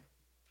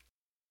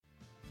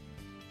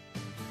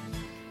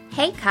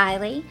 Hey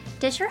Kylie,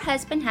 does your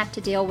husband have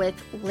to deal with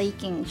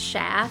leaking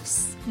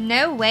shafts?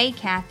 No way,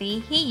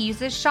 Kathy. He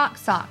uses Shock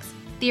Socks,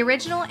 the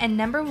original and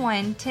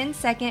 #1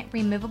 10-second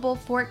removable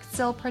fork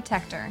seal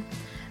protector.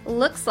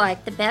 Looks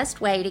like the best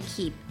way to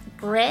keep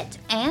grit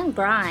and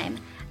grime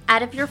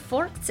out of your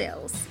fork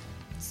seals.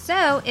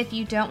 So, if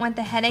you don't want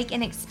the headache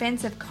and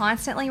expense of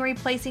constantly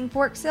replacing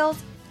fork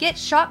seals, get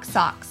Shock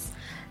Socks.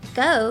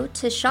 Go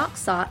to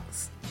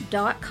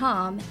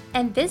shocksocks.com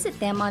and visit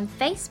them on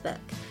Facebook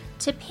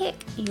to pick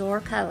your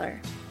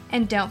color.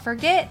 And don't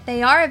forget,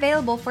 they are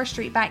available for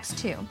street bikes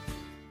too.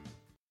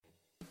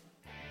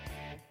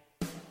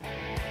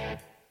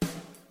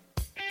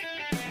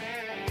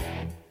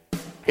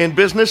 In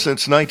business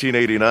since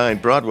 1989,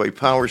 Broadway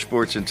Power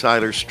Sports in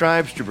Tyler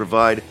strives to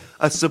provide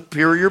a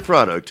superior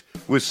product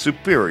with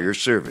superior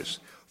service.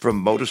 From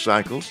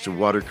motorcycles to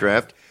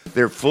watercraft,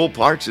 their full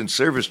parts and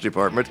service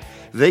department,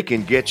 they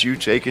can get you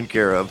taken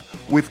care of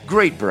with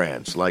great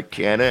brands like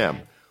Can-Am,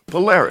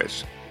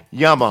 Polaris,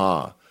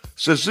 Yamaha,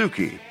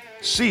 Suzuki,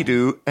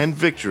 Sea-Doo, and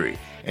Victory.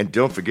 And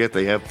don't forget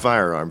they have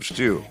firearms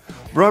too.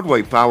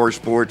 Broadway Power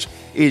Sports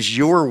is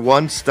your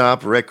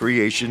one-stop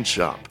recreation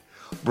shop.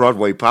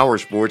 Broadway Power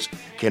Sports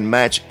can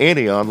match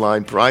any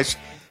online price.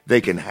 They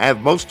can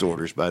have most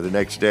orders by the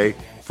next day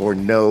for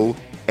no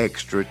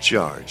extra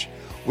charge.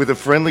 With a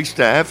friendly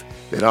staff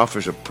that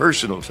offers a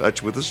personal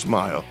touch with a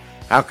smile,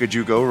 how could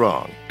you go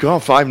wrong? Call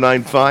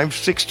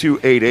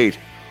 595-6288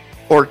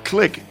 or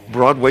click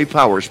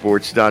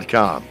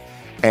BroadwayPowersports.com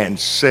and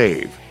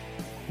save.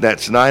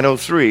 That's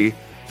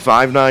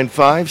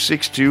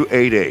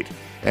 903-595-6288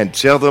 and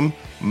tell them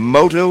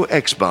Moto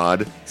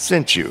Xpod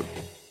sent you.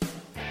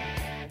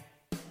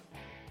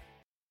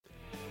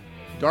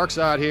 Dark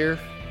Side here.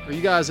 Are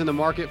you guys in the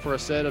market for a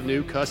set of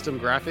new custom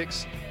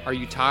graphics? Are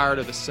you tired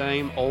of the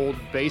same old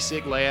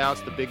basic layouts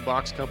the big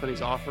box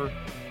companies offer?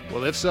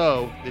 Well, if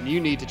so, then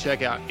you need to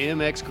check out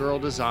MX Girl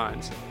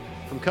Designs.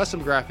 From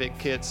custom graphic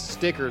kits,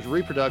 stickers,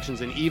 reproductions,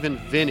 and even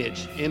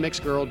vintage,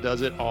 MX Girl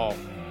does it all.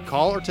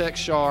 Call or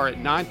text Shar at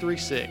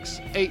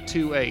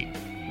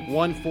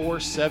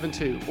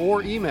 936-828-1472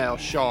 or email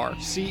Shar,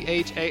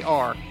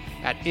 C-H-A-R,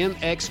 at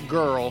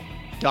mxgirl.com,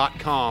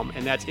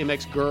 and that's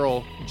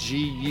MXGirl,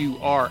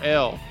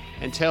 G-U-R-L,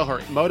 and tell her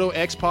Moto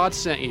X-Pod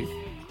sent you.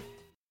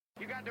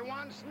 You got the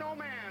one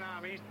snowman,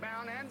 I'm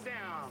eastbound and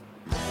down.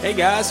 Hey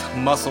guys,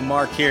 Muscle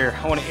Mark here.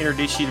 I want to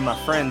introduce you to my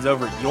friends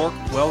over at York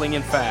Welding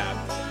and Fab.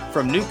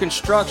 From new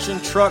construction,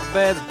 truck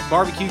beds,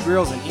 barbecue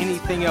grills, and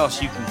anything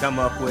else you can come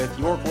up with,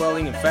 York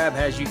Welding and Fab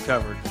has you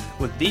covered.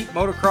 With deep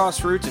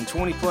motocross roots and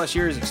 20 plus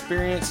years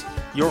experience,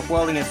 York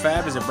Welding and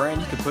Fab is a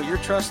brand you can put your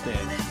trust in.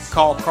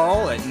 Call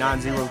Carl at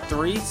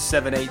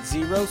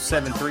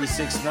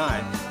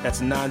 903-780-7369.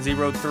 That's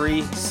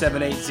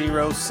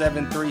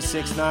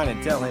 903-780-7369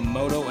 and tell him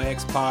Moto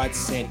X Pod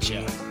sent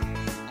you.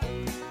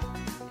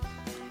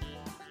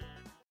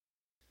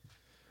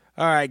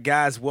 All right,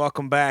 guys,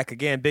 welcome back.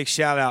 Again, big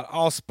shout out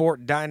All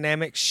Sport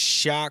Dynamics,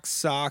 Shock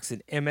Socks,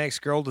 and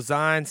MX Girl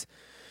Designs.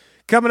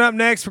 Coming up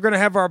next, we're going to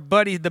have our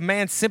buddy, the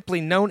man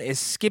simply known as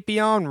Skippy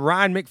on,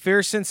 Ryan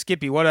McPherson.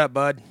 Skippy, what up,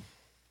 bud?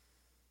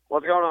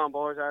 What's going on,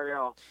 boys? How are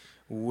y'all?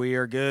 We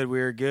are good. We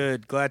are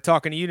good. Glad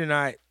talking to you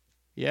tonight.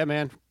 Yeah,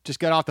 man.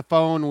 Just got off the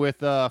phone with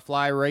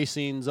Fly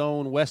Racing's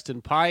own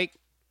Weston Pike,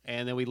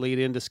 and then we lead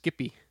into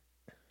Skippy.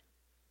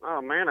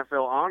 Oh man, I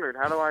feel honored.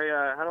 How do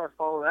I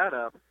follow that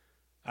up?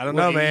 I don't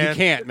know, man. You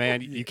can't, man.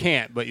 You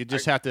can't, but you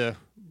just have to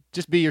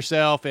just be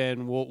yourself,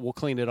 and we'll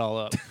clean it all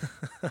up.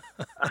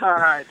 All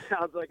right.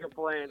 Sounds like a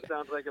plan.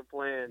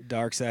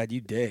 Dark Side, you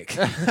dick.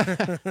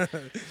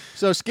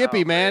 So,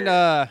 Skippy,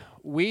 man,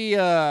 we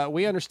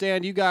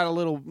understand you got a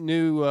little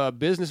new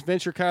business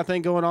venture kind of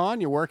thing going on.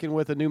 You're working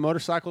with a new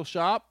motorcycle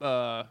shop.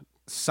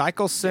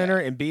 Cycle Center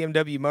and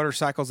BMW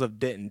Motorcycles of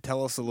Denton.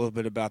 Tell us a little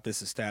bit about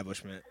this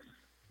establishment.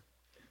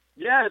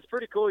 Yeah, it's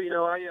pretty cool. You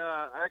know, I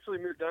actually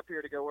moved up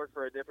here to go work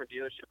for a different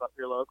dealership up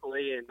here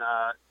locally, and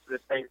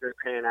this thing's been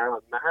panning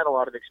out. And I had a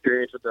lot of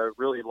experience with a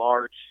really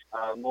large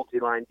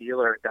multi-line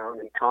dealer down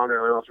in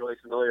Conroe, and I was really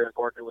familiar with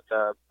working with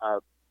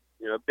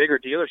bigger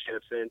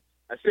dealerships. And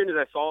as soon as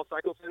I saw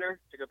Cycle Center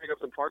to go pick up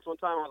some parts one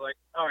time, I was like,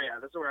 oh yeah,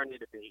 this is where I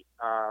need to be.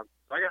 So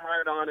I got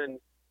hired on in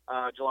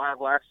July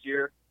of last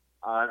year.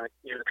 And I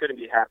couldn't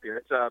be happier.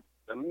 It's an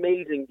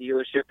amazing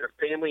dealership. They're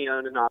family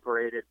owned and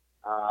operated.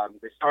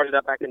 They started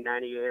up back in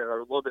 '98 at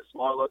a little bit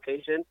smaller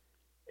location,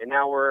 and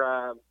now we're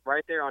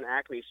right there on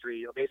Acme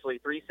Street, basically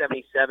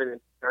 377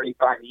 and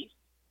 35 East.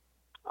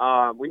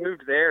 We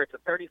moved there. It's a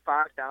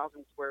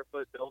 35,000 square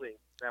foot building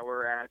that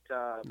we're at.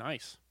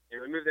 Nice.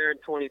 We moved there in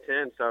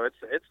 2010, so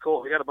it's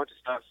cool. We got a bunch of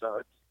stuff,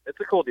 so it's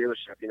a cool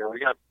dealership. You know, we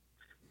got a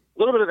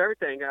little bit of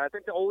everything. I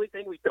think the only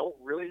thing we don't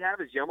really have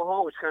is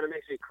Yamaha, which kind of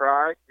makes me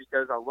cry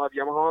because I love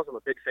Yamahas. I'm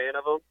a big fan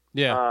of them.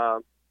 Yeah.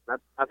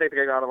 I think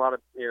they got a lot of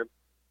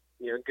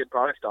good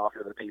products to offer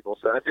to the people.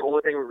 So that's the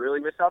only thing we really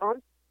miss out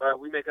on. But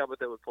we make up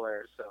with it with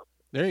players. So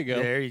there you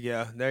go. There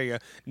you go.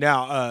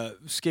 Now,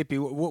 Skippy,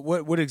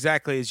 what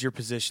exactly is your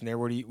position there?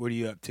 What are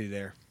you up to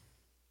there?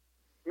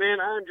 Man,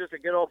 I'm just a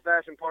good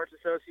old-fashioned parts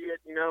associate.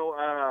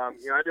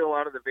 I do a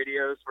lot of the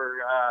videos for,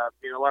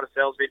 a lot of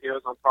sales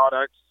videos on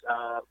products,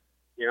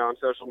 on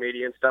social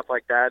media and stuff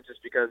like that,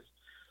 just because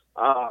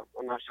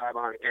I'm not shy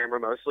behind the camera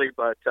mostly.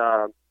 But,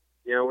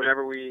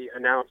 whenever we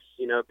announce,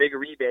 big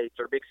rebates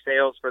or big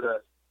sales for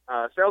the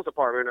sales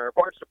department or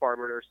parts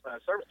department or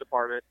service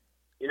department,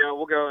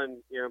 we'll go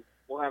and,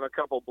 we'll have a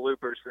couple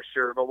bloopers for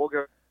sure, but we'll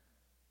go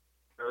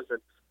those and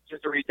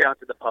just to reach out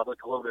to the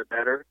public a little bit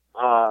better. So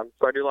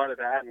I do a lot of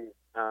that, and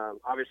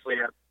obviously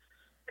I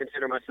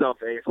consider myself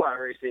a fly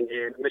racing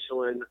and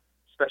Michelin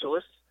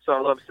specialist. So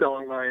I love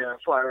selling my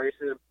fly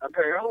racing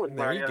apparel and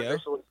my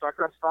Michelin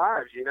Starcross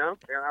 5s, and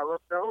I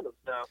love selling them.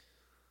 So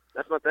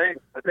that's my thing.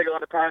 I take a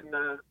lot of pride in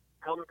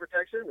helmet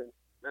protection, and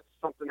that's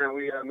something that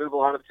we move a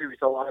lot of too. We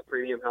sell a lot of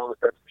premium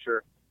helmets, that's for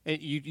sure. And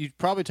you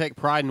probably take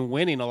pride in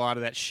winning a lot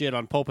of that shit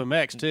on Pulp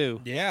MX too.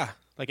 Yeah.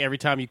 Like every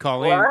time you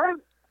call in. I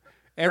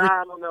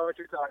don't know what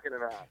you're talking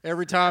about.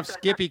 Every time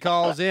Skippy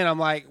calls in, I'm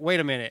like, wait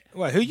a minute.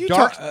 Wait, who you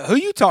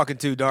talking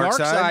to, Darkside?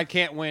 Darkside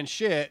can't win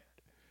shit,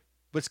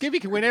 but Skippy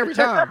can win every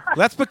time.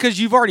 That's because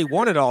you've already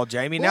won it all,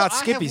 Jamie. Well, now it's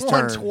Skippy's I have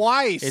won turn.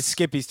 Twice. It's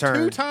Skippy's turn.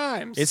 2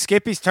 times. It's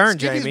Skippy's turn,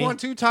 Skippy's Jamie. won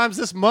 2 times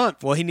this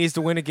month. Well, he needs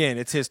to win again.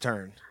 It's his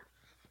turn.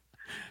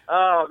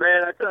 Oh,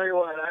 man, I tell you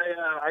what,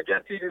 I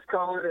guess you just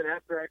call it and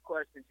after that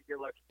question, you get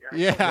lucky.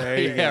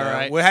 Yeah,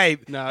 right. Well, hey,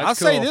 no, I'll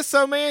say this,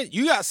 though, man.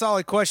 You got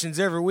solid questions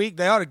every week.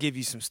 They ought to give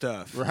you some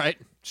stuff. Right.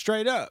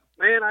 Straight up.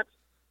 Man, I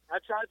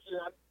tried to.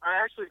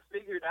 I actually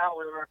figured out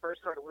when I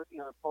first started listening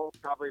to Pulse,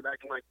 probably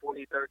back in,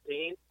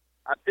 2013,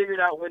 I figured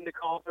out when to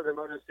call for the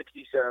Moto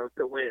 60 show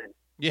to win.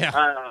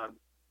 Yeah.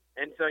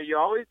 And so you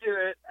always do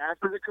it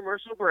after the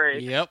commercial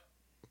break. Yep.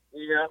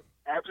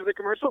 After the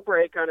commercial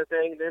break kind of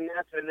thing, and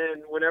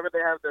then whenever they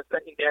have the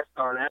second guest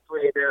on, that's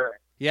when you do it.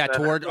 Yeah,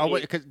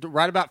 cause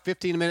right about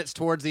 15 minutes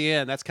towards the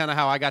end, that's kind of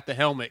how I got the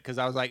helmet, because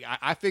I was like,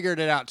 I figured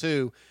it out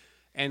too,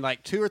 and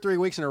 2 or 3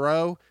 weeks in a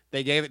row,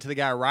 they gave it to the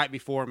guy right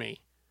before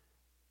me,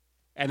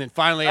 and then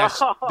finally I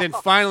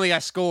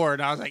scored,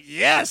 and I was like,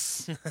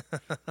 yes. Yeah,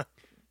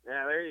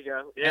 there you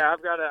go. Yeah,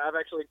 I've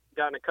actually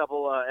gotten a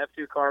couple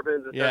F2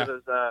 carbons and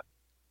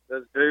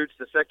those boots,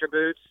 the sector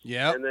boots.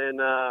 Yeah, and then.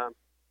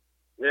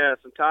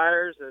 Some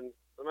tires and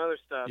some other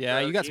stuff. Yeah,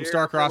 you got some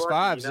Starcross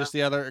 5s just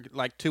the other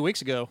 2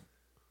 weeks ago.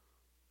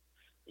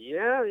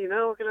 Yeah,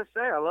 what can I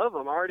say? I love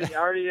them. I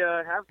already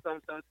have some,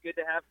 so it's good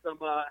to have some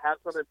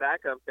in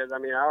backup because I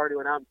already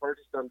went out and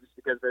purchased them just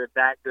because they're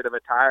that good of a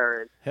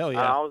tire. And hell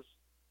yeah, I was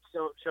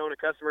showing a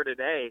customer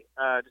today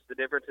just the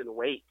difference in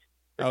weight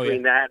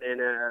between that and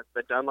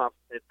the Dunlop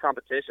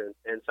competition,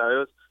 and so it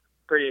was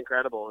pretty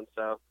incredible. And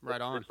so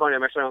it's funny.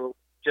 I'm actually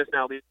just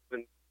now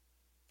leaving.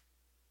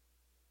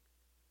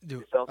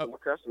 Sell some more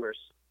customers.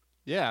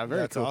 Yeah,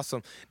 that's cool.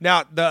 awesome.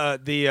 Now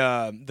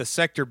the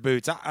sector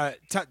boots.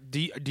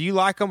 Do you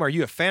like them? Are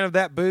you a fan of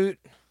that boot?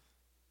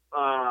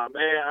 Man,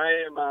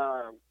 I am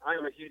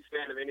a huge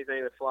fan of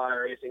anything that Fly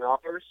Racing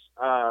offers.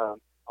 I'll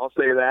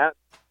say that.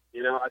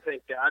 I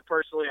think I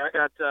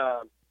got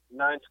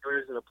 9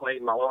 screws and a plate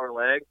in my lower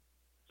leg,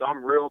 so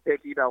I'm real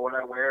picky about what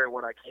I wear and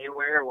what I can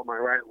wear and what my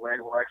right leg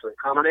will actually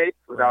accommodate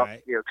without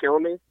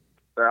killing me.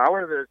 So I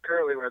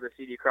currently wear the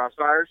CD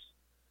Crossfires.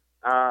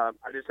 I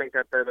just think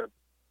that they're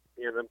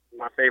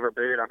my favorite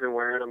boot. I've been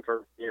wearing them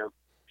for,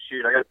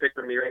 I got a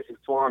picture of me racing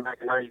Swan back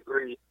in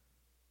 '93,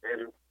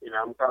 and,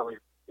 I'm probably,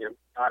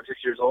 5, 6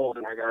 years old,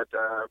 and I got,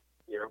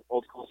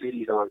 old school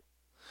CDs on.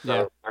 So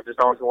yeah. I've just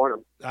always worn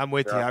them. I'm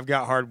with you. I've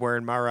got hardware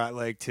in my right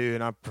leg too,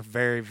 and I'm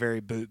very, very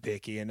boot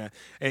picky. And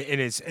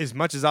as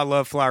much as I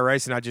love Fly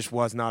Racing, I just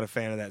was not a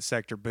fan of that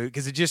sector boot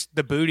because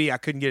the booty, I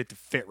couldn't get it to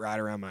fit right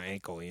around my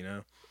ankle,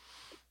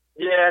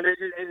 Yeah, and it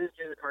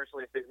just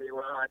personally fits me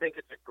well. I think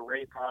it's a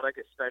great product,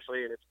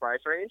 especially in its price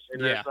range.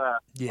 And there's a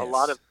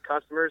lot of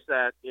customers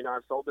that,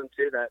 I've sold them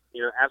to that,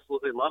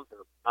 absolutely love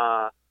them.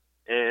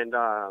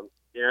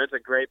 It's a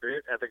great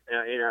boot at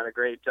a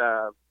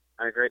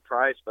great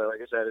price. But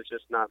like I said, it's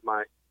just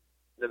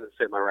doesn't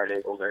fit my right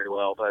ankle very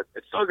well. But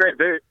it's still a great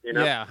boot,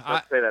 Yeah.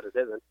 Not to say that it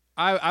isn't.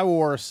 I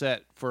wore a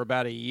set for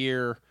about a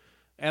year,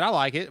 and I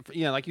like it.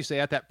 Like you say,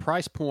 at that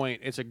price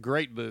point, it's a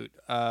great boot.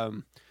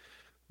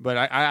 But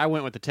I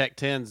went with the Tech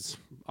 10s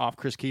off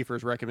Chris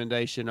Kiefer's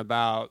recommendation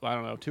about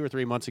 2 or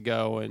 3 months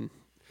ago, and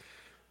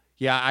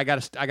I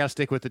gotta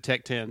stick with the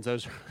Tech 10s.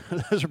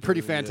 Those are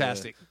pretty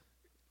fantastic.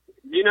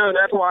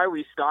 That's why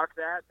we stock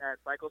that at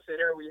Cycle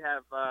Center. We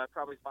have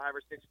probably 5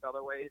 or 6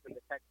 colorways in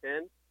the Tech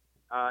 10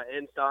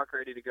 in stock,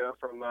 ready to go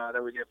from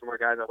that we get from our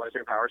guys at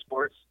Western Power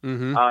Sports.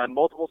 Mm-hmm.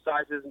 Multiple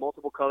sizes,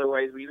 multiple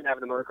colorways. We even have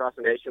the Motocross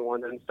the Nation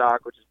ones in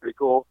stock, which is pretty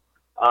cool.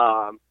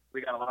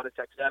 We got a lot of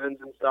Tech 7s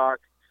in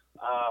stock.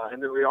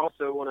 And then we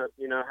also want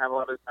to, have a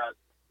lot of,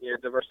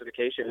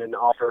 diversification and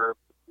offer,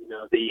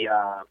 the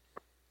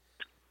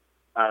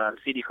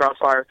CD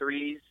Crossfire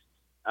 3s.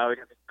 We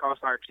got the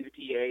Crossfire 2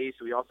 TAs.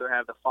 We also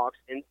have the Fox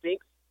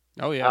Instincts.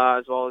 Oh yeah.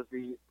 As well as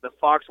the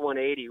Fox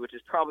 180, which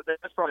is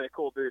that's probably a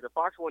cool boot. The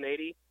Fox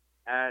 180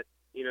 at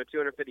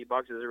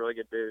 $250 is a really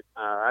good boot.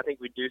 I think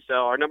we do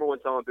sell our number one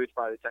selling boot's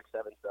probably the Tech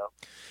 7. So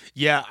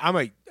Yeah,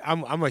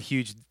 I'm a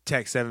huge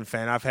Tech 7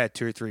 fan. I've had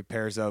 2 or 3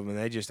 pairs of them, and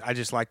I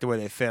just like the way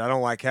they fit. I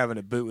don't like having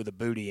a boot with a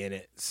booty in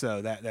it,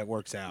 so that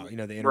works out. The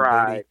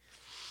inner booty.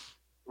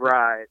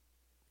 Right.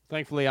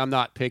 Thankfully, I'm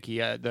not picky.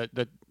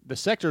 The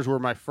sectors were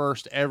my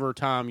first ever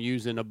time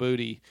using a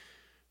booty,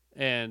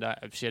 and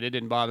it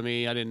didn't bother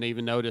me. I didn't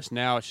even notice.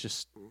 Now it's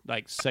just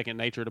like second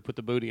nature to put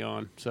the booty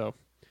on. So.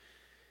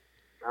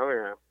 Oh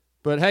yeah.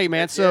 But hey,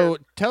 man, so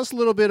tell us a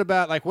little bit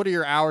about what are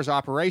your hours of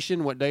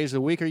operation? What days of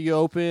the week are you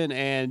open?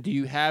 And do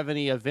you have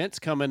any events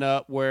coming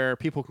up where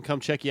people can come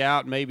check you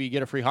out and maybe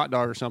get a free hot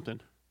dog or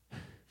something?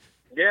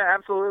 Yeah,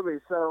 absolutely.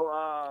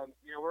 So,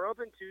 we're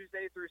open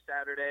Tuesday through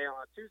Saturday.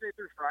 On Tuesday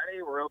through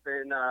Friday, we're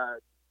open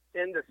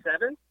 10 to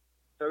 7.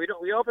 So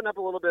we open up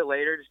a little bit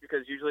later just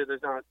because usually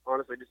there's not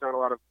a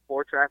lot of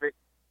floor traffic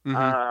in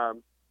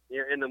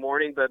the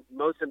morning. But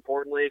most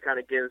importantly, it kind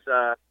of gives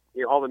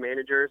all the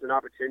managers an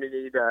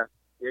opportunity to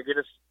get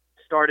us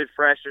started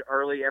fresh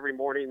early every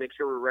morning, make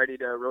sure we're ready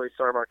to really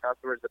serve our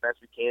customers the best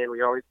we can.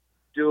 We always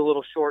do a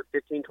little short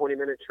 15,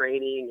 20-minute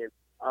training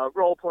and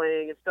role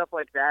playing and stuff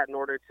like that in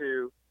order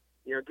to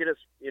get us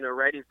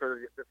ready for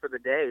the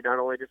day, not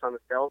only just on the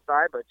sales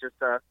side, but just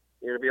to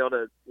be able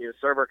to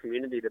serve our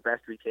community the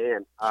best we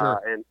can.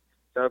 Sure. And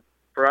so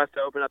for us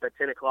to open up at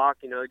 10 o'clock,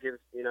 it gives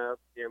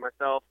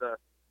myself, the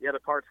other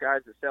parts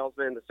guys, the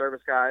salesmen, the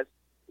service guys,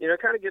 it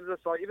kind of gives us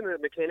all, even the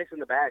mechanics in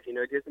the back,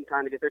 it gives them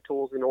time to get their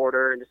tools in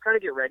order and just kind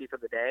of get ready for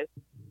the day.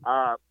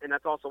 And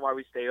that's also why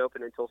we stay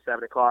open until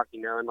 7 o'clock,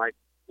 and like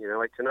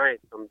tonight,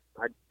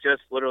 I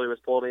just literally was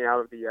pulling out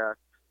of the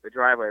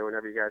driveway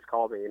whenever you guys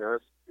called me.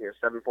 It's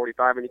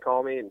 7:45 when you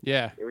call me, and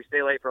we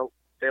stay late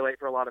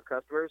for a lot of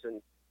customers,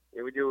 and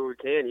we do what we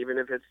can, even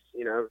if it's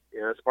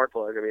spark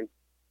plug. I mean,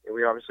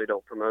 we obviously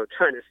don't promote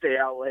trying to stay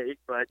out late,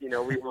 but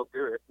we will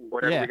do it,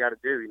 whatever we got to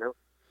do.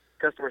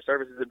 Customer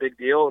service is a big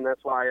deal, and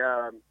that's why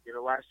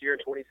last year in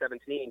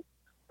 2017,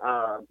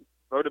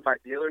 voted by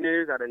Dealer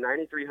News, out of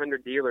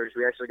 9,300 dealers,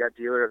 we actually got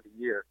Dealer of the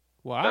Year.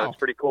 Wow, so it's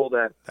pretty cool.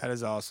 That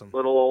is awesome.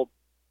 Little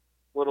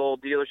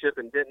old dealership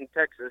in Denton,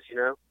 Texas.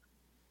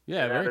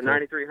 Yeah, very out of cool.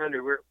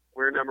 9,300,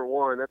 we're number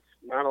one. That's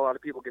not a lot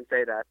of people can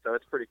say that, so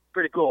it's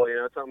pretty cool.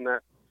 It's something that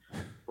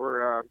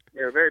we're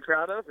very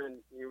proud of, and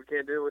we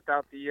can't do it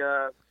without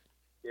the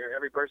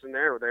every person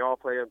there. They all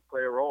play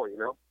a role.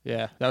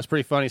 Yeah, that was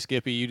pretty funny,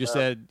 Skippy. You just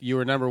said you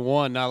were number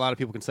one. Not a lot of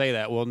people can say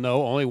that. Well,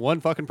 no, only one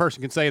fucking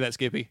person can say that,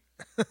 Skippy.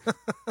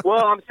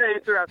 Well, I'm saying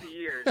throughout the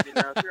years,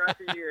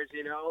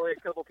 only a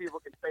couple people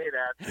can say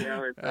that.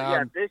 And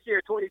so, this year,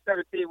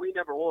 2017, we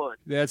number one.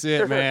 That's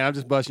it, man. I'm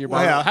just busting your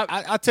balls. Well,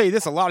 I'll tell you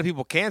this: a lot of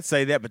people can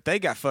say that, but they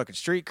got fucking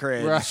street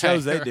cred. Right, It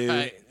shows they do.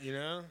 right.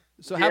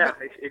 So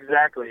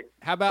exactly.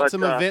 How about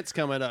some events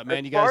coming up,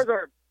 man? You guys.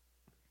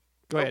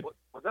 Go ahead.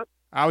 What's up?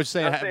 I was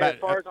saying, as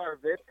far as our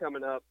events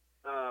coming up,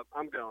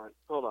 I'm going.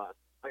 Hold on.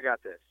 I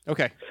got this.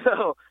 Okay.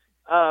 So,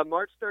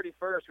 March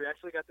 31st, we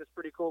actually got this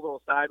pretty cool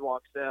little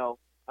sidewalk sale.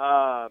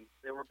 And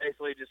we're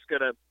basically just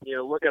going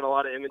to, look at a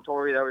lot of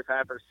inventory that we've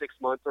had for 6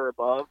 months or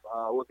above.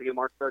 Looking at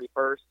March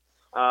 31st,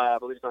 I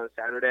believe it's on a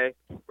Saturday.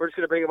 We're just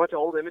going to bring a bunch of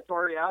old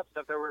inventory out,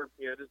 stuff that we're,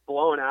 just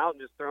blowing out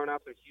and just throwing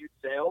out some huge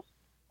sales,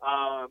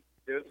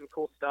 doing some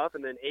cool stuff.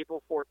 And then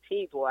April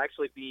 14th will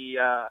actually be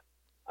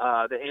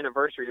the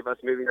anniversary of us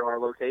moving to our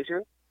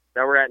location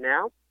that we're at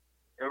now.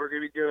 And we're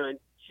going to be doing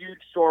huge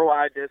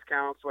store-wide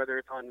discounts, whether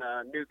it's on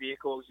new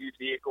vehicles, used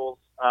vehicles,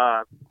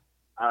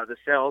 the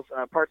sales,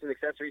 parts and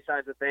accessory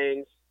sides of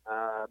things.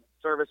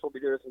 Service will be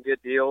doing some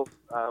good deals.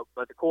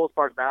 But the coolest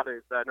part about it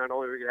is that not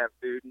only are we going to have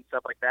food and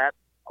stuff like that,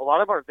 a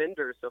lot of our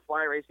vendors, so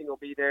Fly Racing will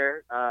be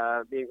there,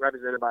 being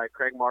represented by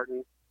Craig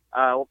Martin.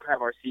 We'll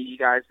have our CE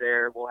guys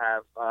there. We'll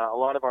have a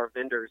lot of our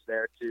vendors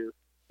there to,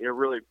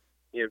 really,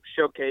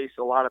 showcase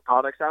a lot of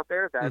products out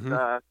there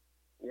that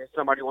if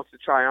somebody wants to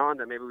try on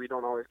that maybe we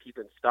don't always keep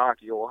in stock.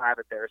 You'll have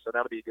it there, so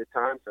that'll be a good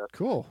time. So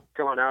cool.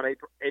 Come on out.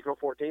 April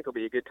 14th will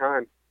be a good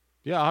time.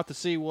 Yeah, I'll have to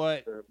see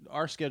what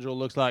our schedule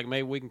looks like.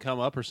 Maybe we can come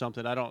up or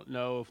something. I don't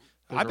know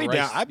if I'd be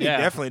down. I'd be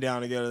definitely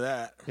down to go to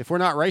that. If we're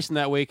not racing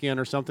that weekend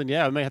or something,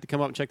 we may have to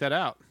come up and check that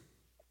out.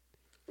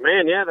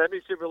 Man, yeah, that'd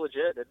be super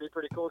legit. That'd be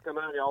pretty cool to come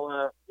out and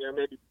y'all,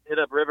 maybe hit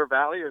up River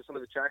Valley or some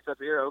of the tracks up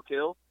here, Oak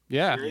Hill.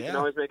 Yeah, you can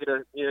always make it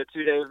a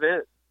 2-day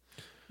event.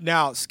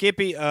 Now,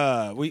 Skippy,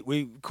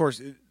 we of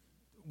course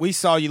we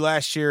saw you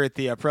last year at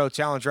the Pro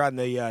Challenge riding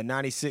the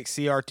 96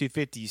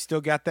 CR250. You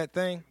still got that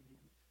thing?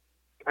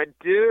 I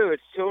do.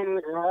 It's chilling in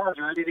the garage,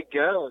 ready to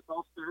go. It's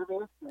all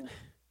serviced and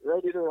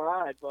ready to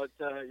ride. But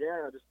I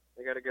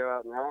got to go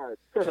out and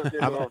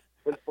ride.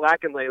 Been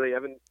slacking lately.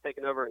 I've been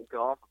taking over in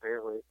golf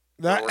apparently.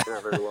 Not working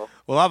out very well.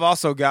 Well, I've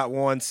also got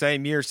one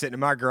same year sitting in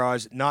my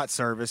garage, not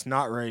serviced,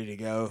 not ready to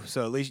go.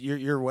 So at least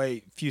you're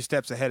way few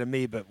steps ahead of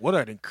me. But what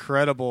an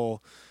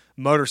incredible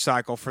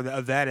motorcycle for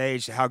of that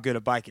age! How good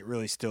a bike it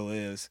really still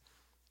is.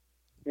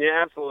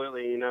 Yeah,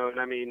 absolutely. And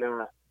I mean,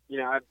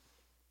 I'm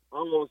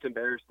almost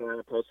embarrassed that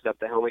I posted up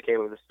the helmet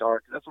cam of the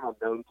start because that's what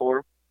I'm known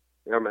for.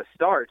 my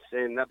starts,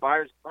 and that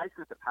bike's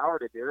got the power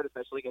to do it,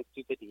 especially against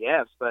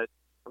 250Fs. But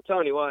I'm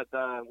telling you what,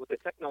 with the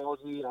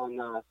technology on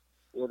the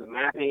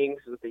mappings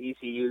with the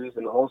ECUs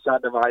and the whole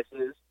shot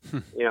devices, I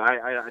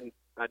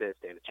didn't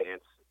stand a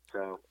chance.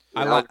 So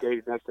I was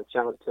graded next to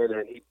Challenge 10,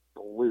 and he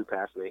blew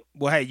past me.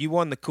 Well, hey, you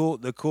won the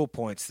cool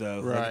points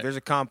though. Right. Like, if there's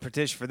a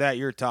competition for that,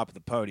 you're top of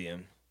the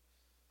podium.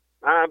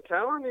 I'm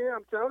telling you, I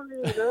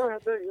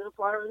had the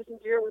fly racing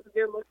gear once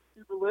again, looked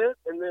super lit,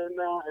 and then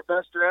at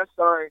best dress,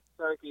 sorry,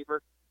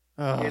 keeper,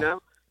 and then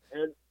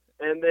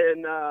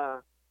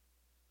the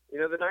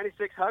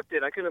 96 hucked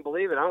it. I couldn't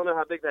believe it. I don't know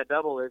how big that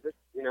double is. It's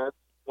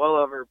well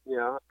over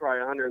probably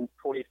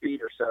 120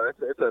 feet or so.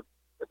 It's a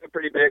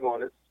pretty big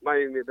one. It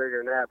might even be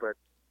bigger than that, but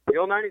the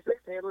old 96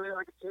 handled it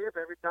like a champ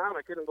every time.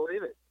 I couldn't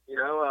believe it.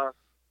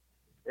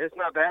 It's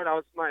not bad. That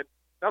was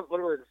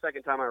literally the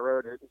second time I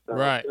rode it. So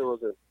right. It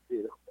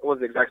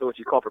wasn't exactly what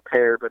you call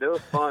prepared, but it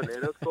was fun, man.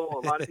 It was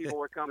cool. A lot of people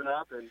were coming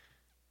up, and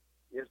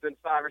it's been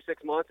 5 or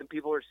 6 months, and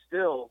people are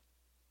still,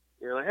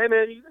 like, hey,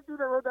 man, you do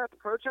that road back to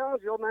Pro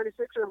Challenge, the old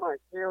 96er? I'm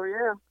like, hell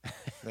yeah.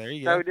 There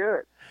you That's how go. we do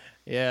it.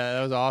 Yeah,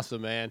 that was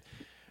awesome, man.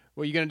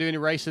 Well, you going to do any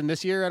racing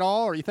this year at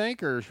all, or you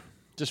think, or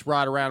just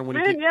ride around when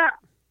you get...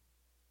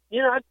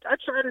 Yeah. I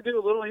try to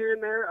do a little here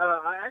and there.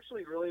 I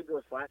actually really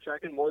enjoy flat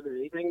tracking more than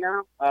anything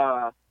now.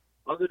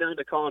 I'll go down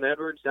to Colin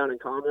Edwards down in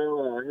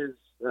Conroe, his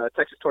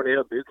Texas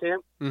Tornado Boot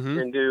Camp,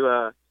 and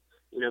do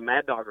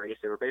Mad Dog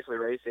racing. We're basically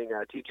racing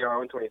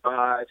TTR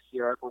 125s,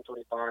 CRF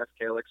 125s,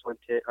 KLX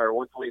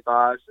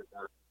 125s, and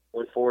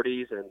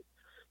 140s, and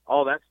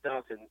all that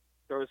stuff, and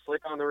throw a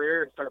slick on the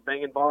rear and start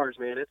banging bars,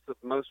 man. It's the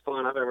most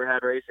fun I've ever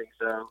had racing.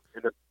 So,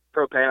 and the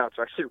pro payouts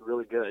are actually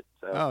really good.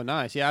 So. Oh,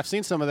 nice. Yeah, I've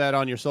seen some of that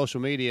on your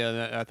social media,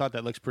 and I thought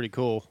that looks pretty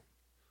cool.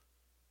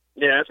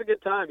 Yeah, it's a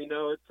good time.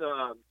 It's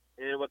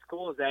and what's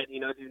cool is that,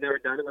 if you've never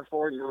done it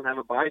before, you don't have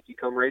a bike, you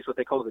come race what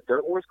they call the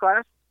Dirt Wars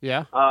class.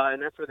 Yeah.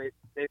 And that's where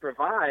they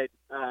provide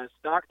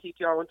stock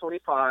TTR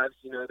 125s.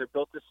 They're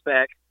built to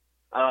spec.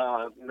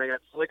 And they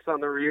got slicks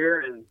on the rear,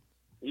 and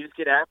you just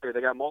get after it.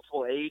 They got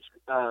multiple age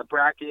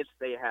brackets.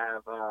 They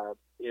have,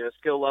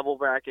 skill level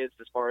brackets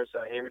as far as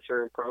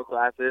amateur and pro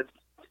classes.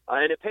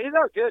 And it pays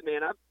out good,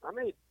 man. I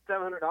made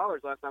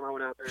 $700 last time I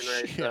went out there and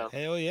raced. So.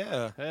 Hell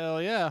yeah.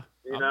 Hell yeah.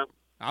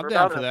 I'm for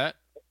down about for that.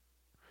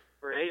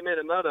 For an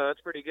 8-minute moto,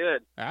 that's pretty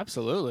good.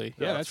 Absolutely.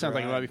 Yeah, that That's sounds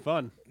like it right. might be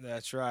fun.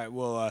 That's right.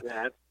 Well,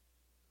 Yeah,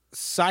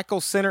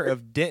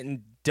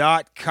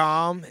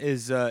 CycleCenterofDenton.com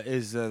is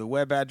the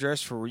web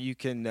address for where you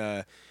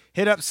can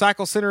hit up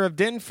Cycle Center of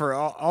Denton for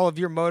all of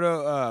your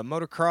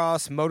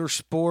motocross,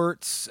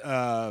 motorsports,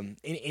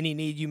 any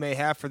need you may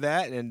have for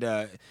that. And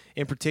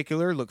in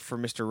particular, look for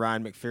Mr.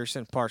 Ryan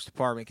McPherson. Parts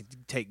Department can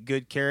take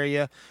good care of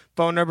you.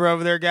 Phone number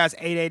over there, guys,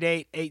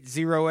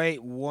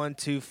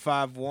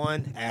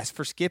 888-808-1251. Ask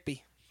for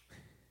Skippy.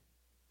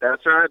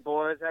 that's right,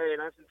 boys. Hey,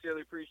 and I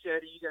sincerely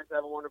appreciate it. You guys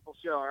have a wonderful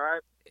show, all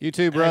right? You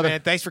too, brother. Hey,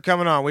 man, thanks for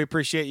coming on. We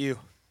appreciate you.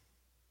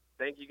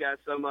 Thank you guys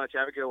so much.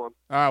 Have a good one.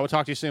 All right, we'll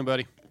talk to you soon,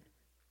 buddy.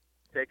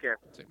 Take care.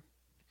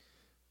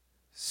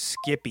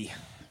 Skippy.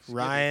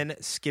 Ryan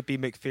Skippy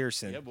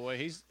McPherson. Yeah,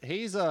 boy,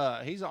 he's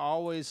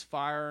always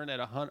firing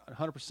at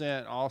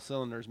 100% all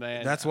cylinders,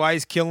 man. That's why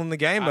he's killing the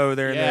game over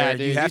there. Yeah,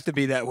 dude, you have to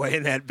be that way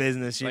in that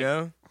business, you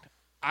know?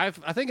 I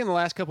think in the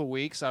last couple of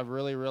weeks, I've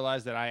really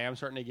realized that I am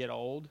starting to get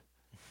old,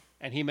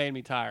 and he made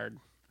me tired.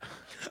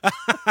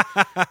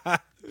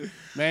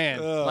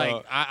 Man,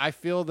 I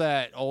feel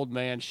that old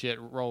man shit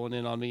rolling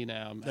in on me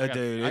now. I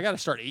got to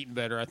start eating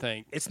better, I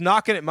think. It's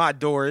knocking at my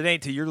door. It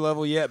ain't to your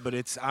level yet,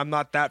 but I'm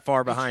not that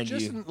far behind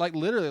just you. Like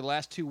literally the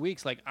last 2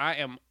 weeks, I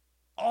am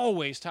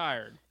always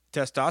tired.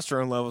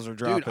 Testosterone levels are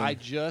dropping. Dude, I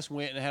just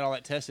went and had all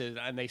that tested,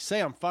 and they say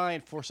I'm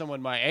fine for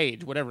someone my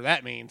age, whatever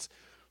that means.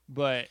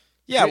 But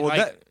yeah, dude,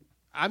 well,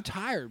 I'm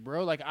tired,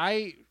 bro.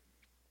 I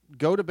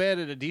go to bed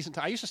at a decent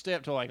time. I used to stay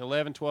up till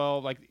 11,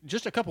 12,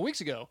 just a couple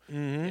weeks ago.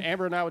 Mm-hmm.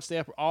 Amber and I would stay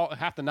up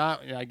half the night.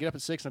 I'd get up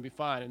at 6 and I'd be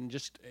fine. And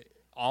just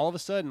all of a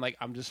sudden,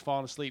 I'm just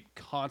falling asleep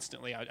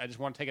constantly. I just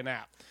want to take a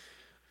nap.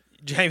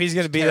 Jamie's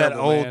going to be that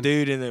old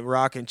dude in the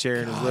rocking chair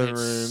in his living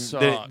room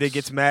that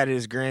gets mad at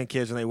his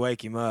grandkids when they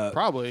wake him up.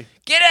 Probably.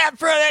 Get out in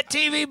front of that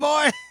TV,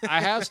 boy.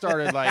 I have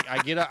started, I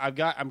get up,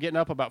 I'm getting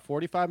up about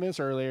 45 minutes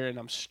earlier, and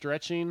I'm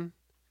stretching.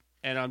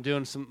 And I'm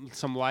doing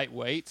some light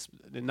weights,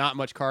 not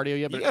much cardio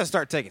yet. But you got to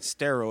start taking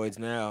steroids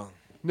now.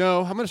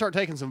 No, I'm going to start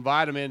taking some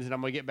vitamins, and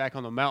I'm going to get back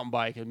on the mountain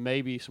bike, and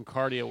maybe some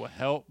cardio will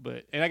help.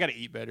 And I got to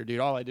eat better, dude.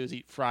 All I do is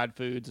eat fried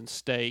foods and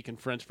steak and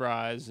French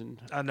fries.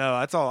 And I know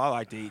that's all I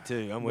like to eat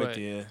too. I'm with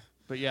you.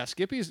 But yeah,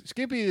 Skippy is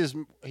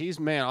he's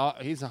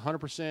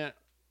 100%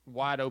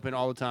 wide open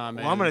all the time,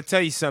 man. Well, I'm going to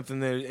tell you something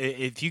that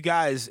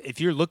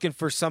if you're looking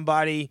for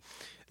somebody.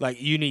 Like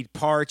you need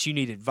parts, you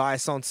need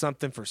advice on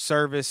something for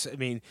service. I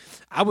mean,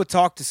 I would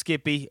talk to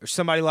Skippy or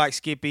somebody like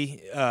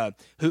Skippy,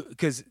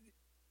 because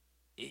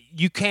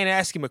you can't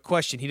ask him a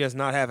question he does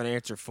not have an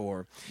answer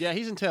for. Yeah,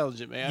 he's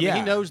intelligent, man. I Yeah.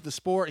 mean, he knows the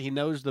sport. He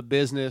knows the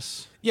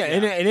business. Yeah,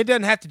 and it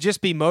doesn't have to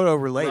just be moto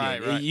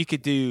related. Right. You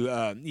could do,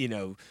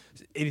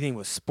 anything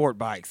with sport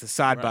bikes, the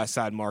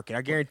side-by-side market.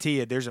 I guarantee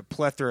you there's a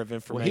plethora of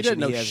information. Well, he doesn't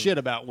know hasn't- shit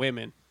about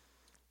women.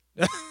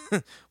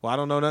 Well, I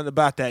don't know nothing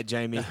about that,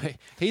 Jamie.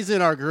 He's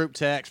in our group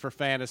text for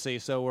fantasy,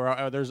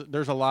 so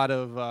there's a lot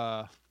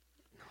of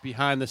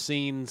behind the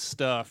scenes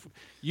stuff.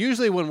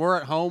 Usually when we're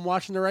at home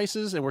watching the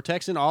races and we're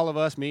texting, all of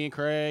us, me and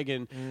Craig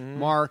and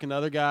Mark and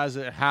other guys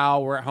at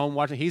Hal, we're at home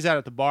watching. He's out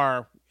at the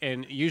bar,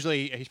 and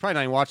usually he's probably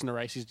not even watching the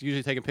race. He's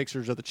usually taking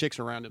pictures of the chicks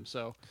around him.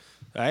 So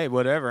Hey,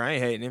 whatever. I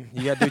ain't hating him.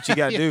 You got to do what you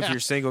got to do if you're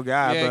a single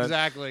guy. Yeah, but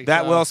exactly.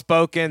 That So-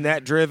 well-spoken,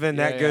 that driven,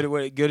 Yeah,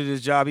 that good at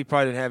his job, he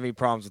probably didn't have any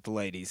problems with the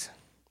ladies.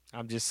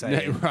 I'm just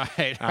saying.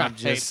 Right. I'm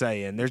just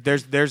saying.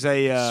 There's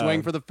a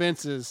swing for the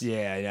fences.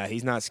 Yeah,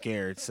 he's not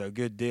scared. So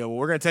good deal. Well,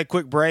 we're gonna take a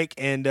quick break,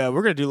 and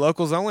we're gonna do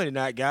locals only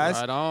tonight, guys.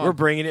 Right on. We're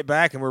bringing it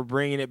back, and we're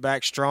bringing it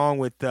back strong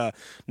with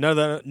none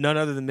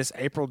other than Miss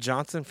April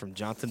Johnson from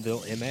Johnsonville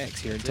MX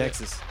here in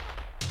Texas.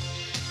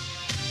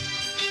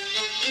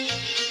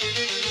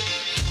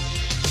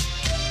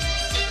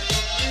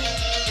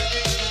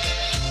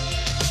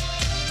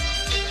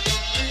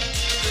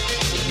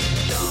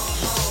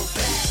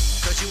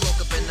 Cause you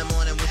woke up in the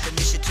morning with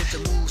initiative to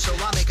move, so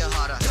I make it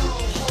harder. Don't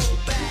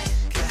hold back.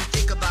 If you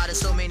think about it,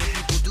 so many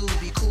people do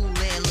be cool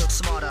and look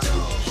smarter. Don't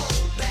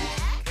hold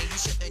back. And you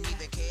shouldn't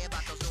even care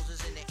about those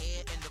noses in the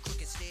air and the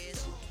crooked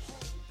stairs.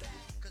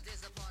 Cause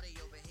there's a party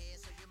over here,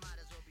 so you might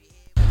as well be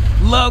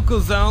here.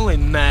 Locals only,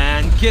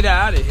 man. Get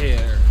out of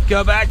here.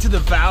 Go back to the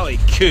valley,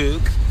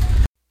 kook.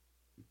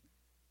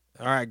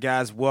 All right,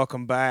 guys,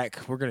 welcome back.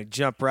 We're going to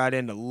jump right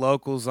into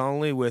locals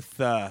only with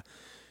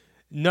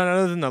none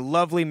other than the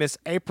lovely Miss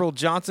April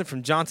Johnson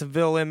from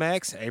Johnsonville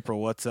MX. April,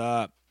 what's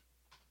up?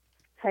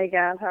 Hey,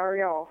 guys. How are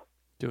y'all?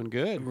 Doing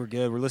good. We're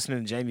good. We're listening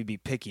to Jamie be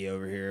picky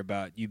over here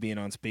about you being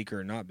on speaker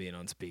or not being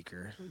on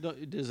speaker.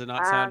 Does it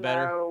not sound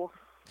better? Know.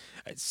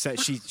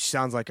 She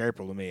sounds like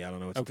April to me. I don't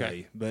know what to Okay. tell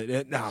you,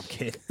 but no, I'm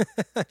kidding.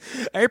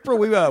 April,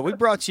 we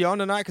brought you on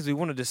tonight because we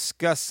want to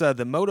discuss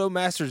the Moto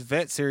Masters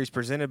Vet Series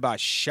presented by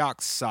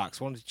Shock Socks.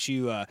 Why don't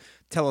you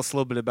tell us a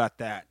little bit about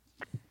that?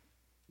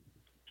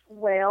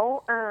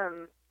 Well,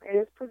 it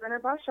is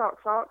presented by Shock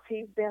Socks.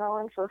 He's been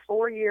on for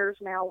 4 years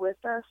now with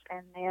us,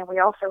 and then we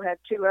also had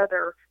 2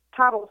 other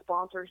title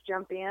sponsors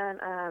jump in,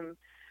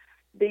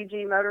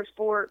 BG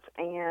Motorsports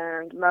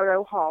and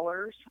Moto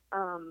Haulers.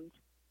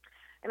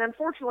 And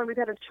unfortunately, we've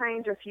had to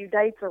change a few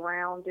dates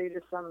around due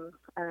to some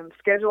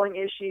scheduling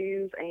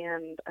issues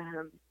and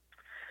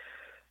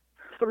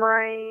some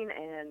rain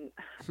and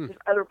just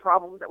other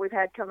problems that we've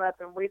had come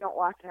up, and we don't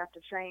like to have to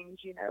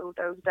change,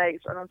 those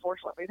dates, and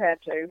unfortunately, we've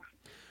had to.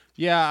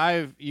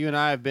 Yeah, you and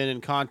I have been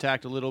in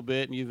contact a little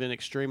bit, and you've been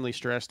extremely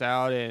stressed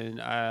out.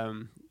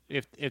 And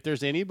if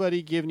there's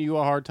anybody giving you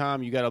a hard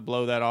time, you got to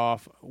blow that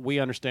off. We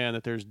understand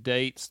that there's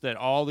dates that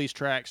all these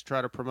tracks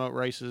try to promote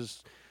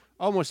races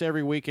almost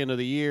every weekend of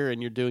the year, and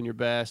you're doing your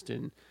best.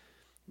 And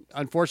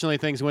unfortunately,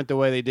 things went the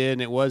way they did,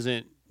 and it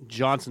wasn't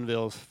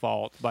Johnsonville's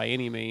fault by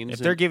any means. If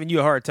they're giving you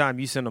a hard time,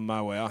 you send them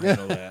my way. I'll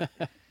handle that.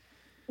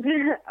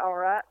 All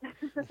right.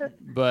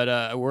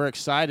 But we're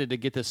excited to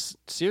get this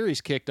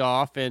series kicked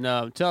off. And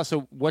tell us,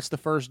 so what is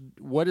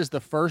the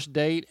first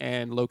date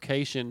and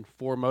location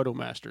for Moto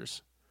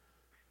Masters?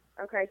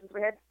 Okay, since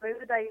we had to move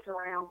the dates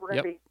around, we're going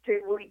to be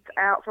 2 weeks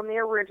out from the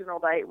original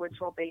date, which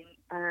will be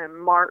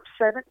March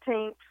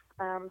 17th,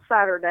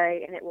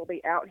 Saturday, and it will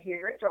be out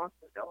here at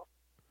Johnsonville.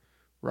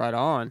 Right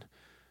on.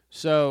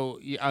 So,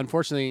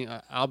 unfortunately,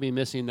 I'll be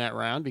missing that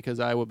round because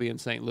I will be in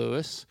St.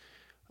 Louis.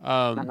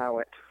 I know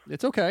it.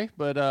 It's okay,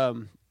 but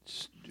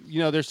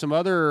there's some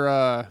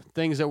other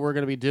things that we're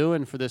going to be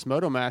doing for this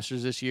Moto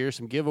Masters this year,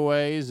 some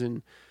giveaways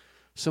and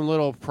some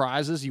little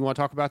prizes. You want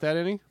to talk about that,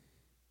 any?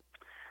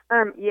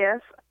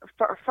 Yes.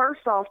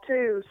 First off,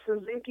 too,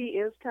 Suzuki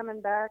is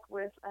coming back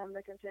with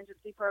the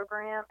contingency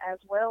program, as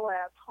well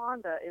as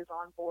Honda is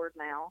on board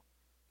now.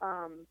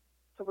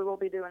 So we will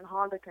be doing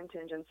Honda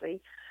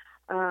contingency.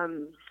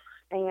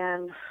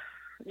 And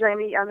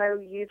Jamie, I know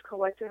you've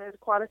collected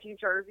quite a few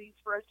jerseys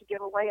for us to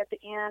give away at the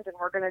end, and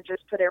we're going to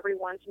just put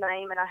everyone's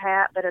name in a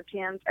hat that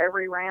attends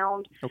every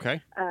round.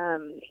 Okay.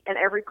 And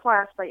every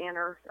class they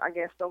enter, I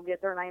guess they'll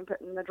get their name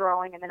put in the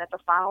drawing, and then at the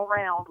final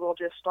round, we'll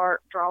just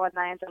start drawing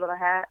names out of the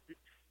hat,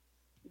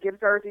 give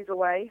jerseys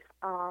away.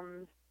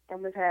 And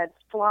we've had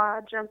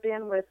Fly jump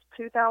in with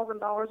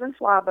 $2,000 in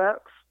Fly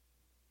bucks.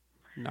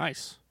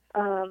 Nice.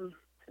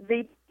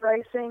 V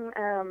Racing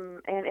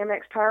and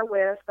MX Tire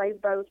West, they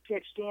both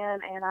pitched in,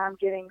 and I'm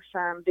getting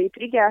some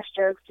VP gas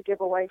jugs to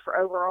give away for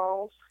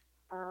overalls.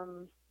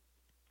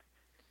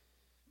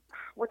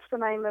 What's the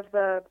name of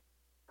the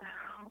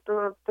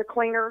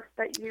cleaner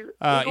that you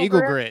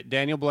Eagle Grit.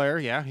 Daniel Blair,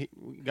 yeah, he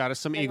got us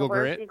some Eagle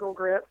Grit. Eagle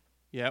Grit.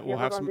 Yeah, we'll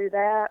have some. Do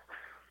that.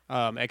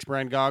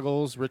 X-Brand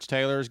goggles. Rich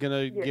Taylor is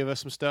going to give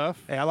us some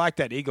stuff. Hey, I like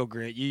that Eagle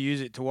Grit. You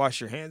use it to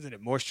wash your hands, and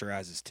it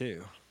moisturizes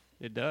too.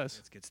 It does.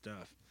 That's good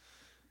stuff.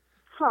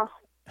 Huh.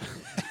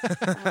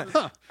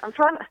 I'm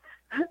trying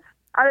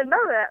I didn't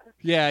know that.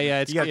 Yeah.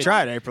 You got to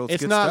try it, April.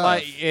 It's good not stuff.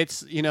 like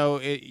it's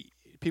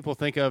people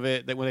think of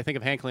it that when they think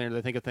of hand cleaner,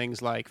 they think of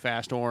things like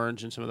Fast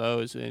Orange and some of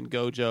those and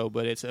Gojo,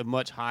 but it's a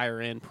much higher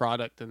end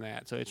product than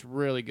that. So it's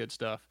really good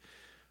stuff.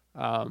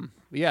 And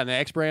the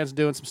X brand's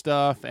doing some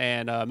stuff,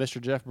 and Mr.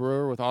 Jeff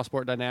Brewer with All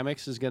Sport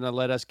Dynamics is going to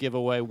let us give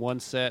away one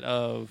set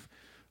of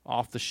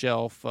off the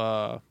shelf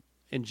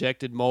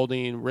injected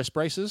molding wrist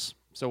braces.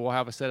 So we'll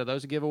have a set of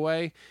those to give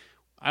away.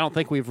 I don't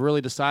think we've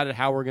really decided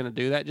how we're going to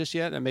do that just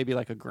yet, and maybe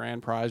like a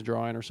grand prize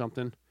drawing or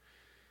something.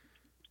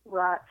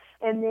 Right.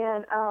 And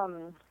then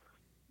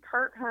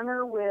Kurt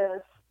Hunter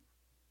with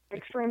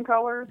Extreme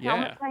Colors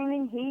helmet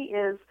painting. He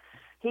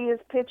is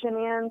pitching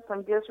in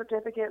some gift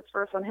certificates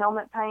for some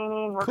helmet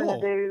painting. We're going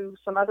to do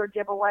some other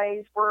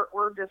giveaways. We're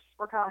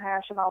kind of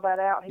hashing all that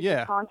out. He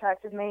just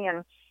contacted me,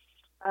 and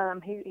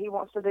he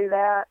wants to do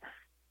that.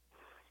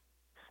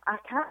 I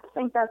kind of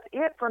think that's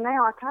it for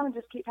now. I kind of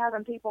just keep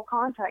having people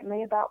contact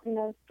me about,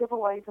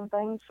 giveaways and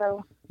things.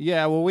 So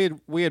yeah, well,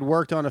 we had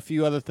worked on a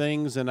few other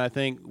things, and I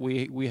think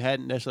we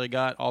hadn't necessarily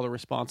got all the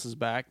responses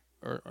back.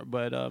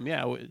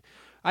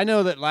 I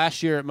know that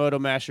last year at Moto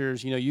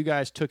Masters, you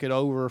guys took it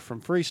over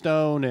from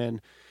Freestone,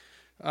 and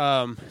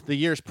the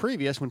years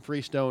previous when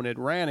Freestone had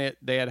ran it,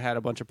 they had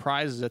a bunch of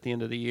prizes at the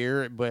end of the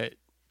year, but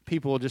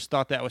people just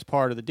thought that was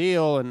part of the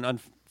deal, and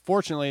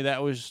unfortunately,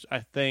 that was, I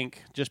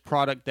think, just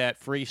product that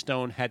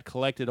Freestone had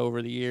collected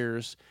over the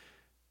years.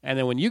 And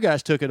then when you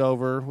guys took it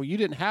over, well, you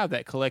didn't have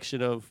that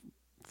collection of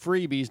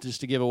freebies just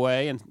to give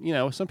away. And,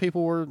 some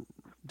people were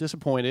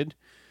disappointed.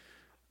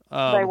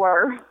 They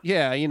were.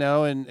 Yeah,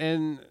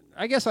 and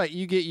I guess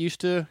you get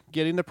used to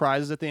getting the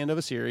prizes at the end of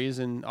a series.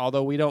 And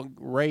although we don't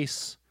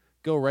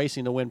go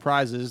racing to win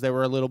prizes, they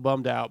were a little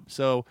bummed out.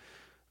 So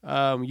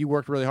you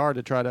worked really hard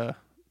to try to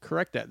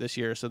correct that this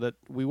year so that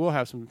we will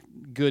have some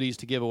goodies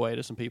to give away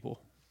to some people.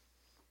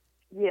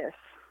 Yes.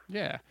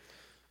 Yeah.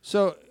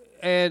 So,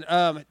 and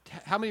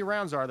how many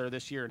rounds are there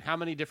this year, and how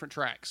many different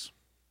tracks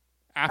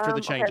after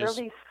the changes?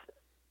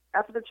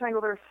 After the change,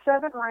 there's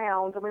 7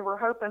 rounds, and we were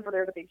hoping for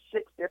there to be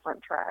 6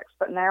 different tracks,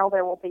 but now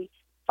there will be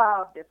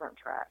 5 different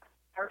tracks.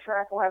 Our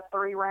track will have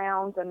 3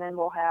 rounds, and then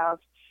we'll have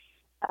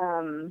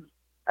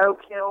Oak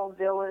Hill,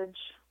 Village,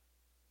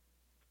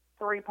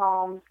 Three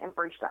Palms, and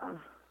Freestone.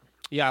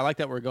 Yeah, I like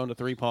that we're going to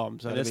Three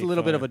Palms. It's a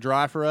little bit of a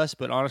drive for us,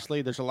 but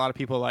honestly, there's a lot of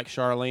people like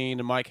Charlene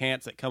and Mike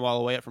Hance that come all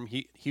the way up from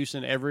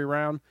Houston every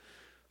round.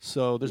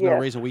 So there's no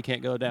reason we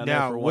can't go down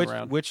there for one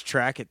round. Which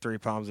track at Three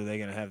Palms are they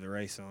going to have the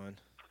race on?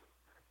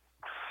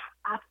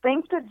 I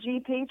think the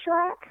GP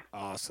track.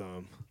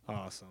 Awesome.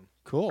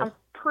 Cool. I'm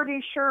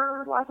pretty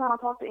sure, last time I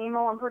talked to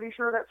Emil, I'm pretty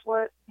sure that's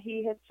what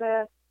he had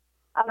said.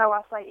 I know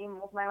I say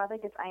Emil's name. I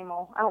think it's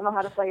Emil. I don't know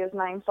how to say his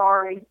name.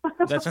 Sorry.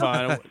 That's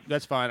fine.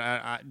 That's fine.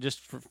 I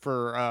just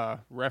for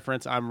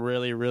reference, I'm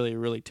really, really,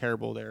 really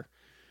terrible there.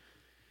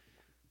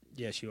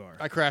 Yes, you are.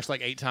 I crashed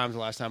like 8 times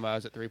the last time I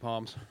was at Three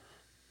Palms.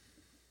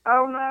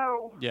 Oh,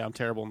 no. Yeah, I'm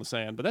terrible in the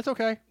sand, but that's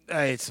okay.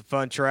 Hey, it's a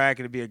fun track.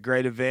 It'll be a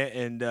great event.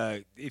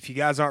 And if you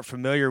guys aren't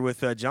familiar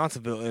with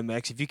Johnsonville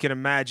MX, if you can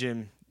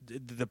imagine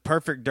the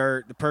perfect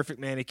dirt, the perfect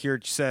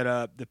manicured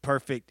setup, the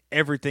perfect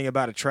everything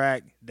about a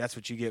track, that's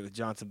what you get with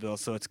Johnsonville.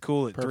 So it's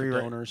cool at perfect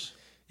owners.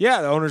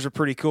 Yeah, the owners are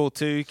pretty cool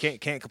too.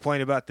 Can't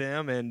complain about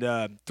them.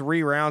 And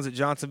 3 rounds at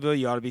Johnsonville,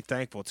 you ought to be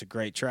thankful. It's a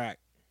great track.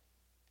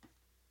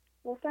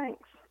 Well,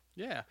 thanks.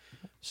 Yeah.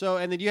 So,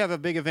 and then you have a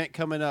big event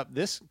coming up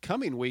this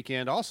coming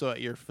weekend also at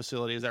your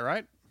facility. Is that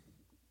right?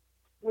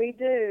 We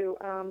do.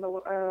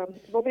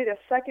 Will be the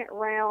second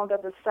round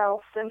of the South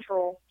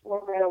Central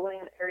Loretta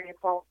Lynn area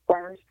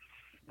qualifiers.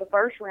 The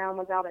first round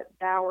was out at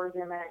Bowers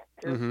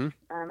MX,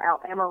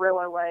 out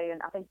Amarillo way,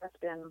 and I think that's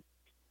been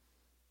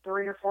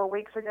 3 or 4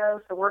 weeks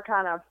ago. So we're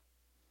kind of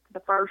the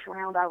first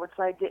round, I would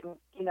say, getting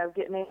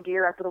in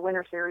gear after the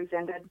Winter Series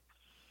ended.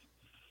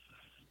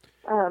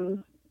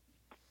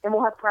 And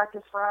we'll have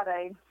practice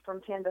Friday from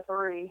 10 to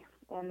 3,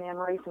 and then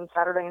racing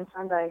Saturday and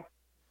Sunday.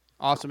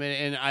 Awesome.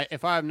 And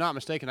if I'm not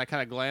mistaken, I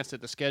kind of glanced at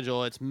the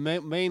schedule. It's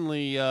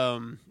mainly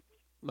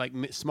like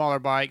smaller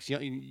bikes,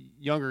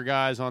 younger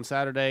guys on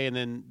Saturday, and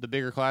then the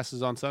bigger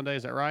classes on Sunday.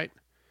 Is that right?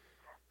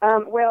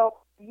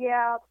 Well,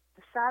 yeah,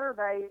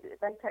 Saturday,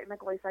 they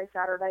technically say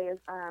Saturday is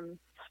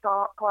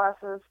stock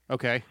classes.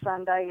 Okay.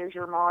 Sunday is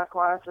your mod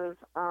classes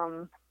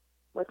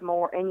with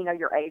more, and,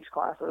 your age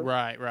classes.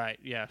 Right,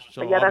 yeah.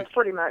 So yeah, that's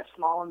pretty much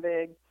small and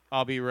big.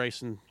 I'll be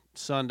racing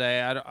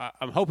Sunday.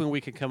 I'm hoping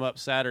we can come up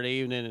Saturday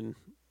evening and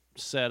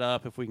set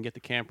up if we can get the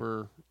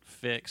camper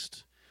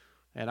fixed.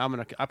 And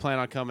I plan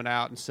on coming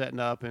out and setting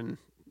up and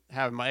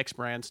having my X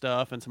brand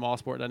stuff and some All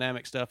Sport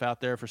Dynamic stuff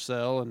out there for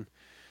sale and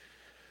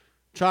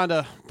trying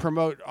to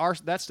promote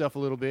that stuff a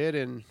little bit.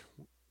 And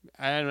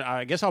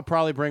I guess I'll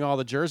probably bring all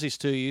the jerseys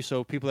to you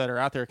so people that are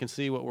out there can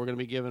see what we're going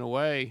to be giving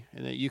away,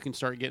 and that you can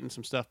start getting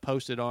some stuff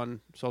posted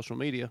on social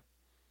media.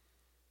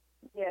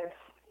 Yes.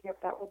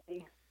 Yep, that would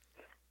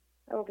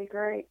be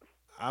great.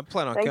 I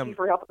plan on Thank you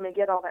for helping me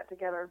get all that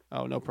together.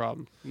 Oh, no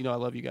problem. I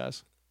love you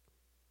guys.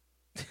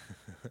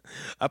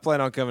 I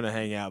plan on coming to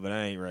hang out, but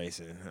I ain't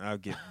racing. I'll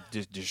get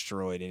just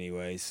destroyed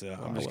anyway. So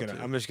I'm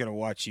just gonna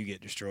watch you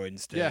get destroyed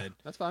instead. Yeah,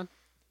 that's fine.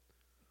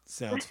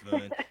 Sounds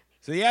fun.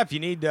 So yeah, if you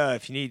need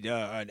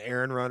an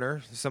errand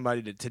runner,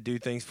 somebody to do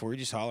things for you,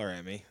 just holler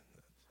at me.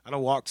 I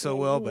don't walk so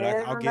well, but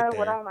I'll get there.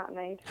 What I might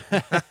need.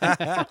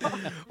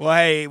 Well,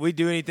 hey, we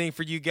do anything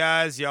for you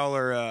guys. Y'all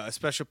are a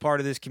special part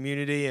of this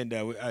community, and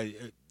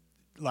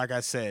like I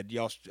said,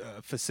 y'all's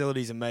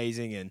facility's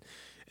amazing, and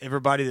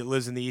everybody that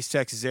lives in the East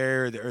Texas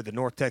area or the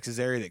North Texas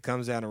area that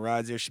comes down and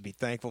rides there should be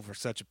thankful for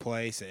such a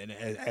place, and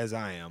as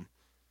I am.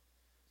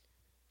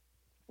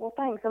 Well,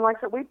 thanks. And like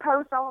I said, we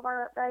post all of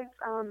our updates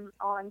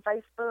on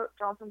Facebook,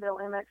 Johnsonville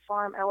MX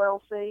Farm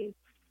LLC,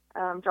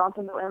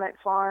 Johnsonville MX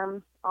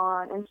Farm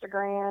on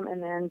Instagram,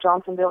 and then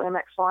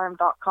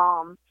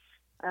JohnsonvilleMXFarm.com,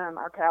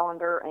 our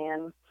calendar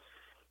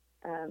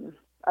and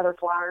other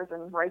flyers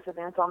and race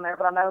events on there.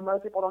 But I know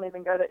most people don't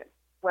even go to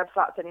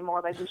websites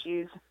anymore. They just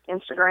use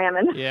Instagram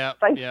and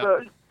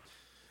Facebook.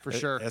 For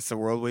sure. That's the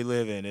world we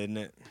live in, isn't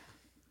it?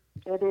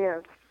 It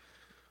is.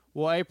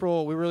 Well,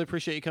 April, we really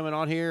appreciate you coming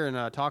on here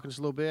and talking to us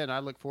a little bit, and I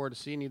look forward to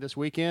seeing you this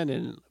weekend.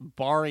 And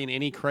barring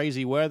any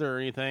crazy weather or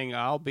anything,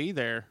 I'll be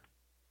there.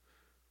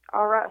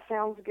 All right,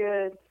 sounds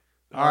good.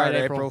 All right,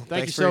 April.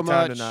 Thank you so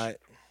much. Tonight.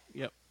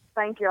 Yep.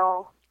 Thank y'all.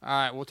 All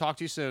right, we'll talk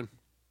to you soon.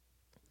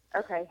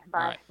 Okay, bye.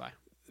 All right, bye.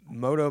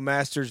 Moto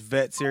Masters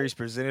Vet Series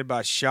presented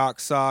by Shock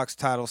Socks.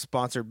 Title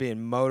sponsor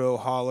being Moto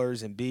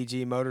Haulers and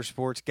BG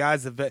Motorsports.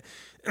 Guys,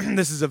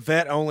 this is a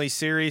vet-only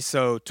series,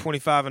 so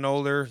 25 and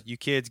older, you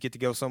kids get to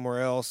go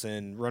somewhere else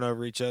and run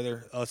over each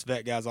other. Us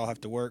vet guys all have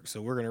to work, so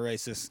we're going to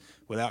race this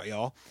without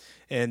y'all.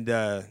 And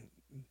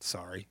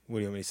sorry, what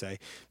do you want me to say?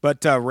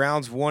 But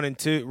rounds 1 and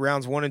 2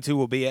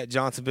 will be at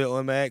Johnsonville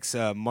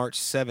MX. March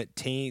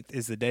 17th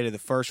is the date of the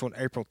first one.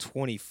 April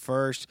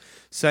 21st,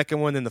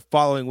 second one. Then the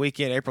following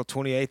weekend, April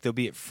 28th, they'll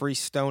be at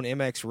Freestone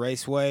MX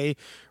Raceway,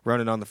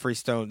 running on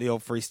the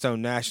old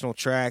Freestone National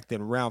Track.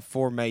 Then round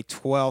 4, May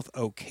 12th,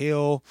 Oak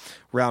Hill.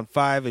 Round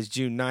 5 is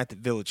June 9th at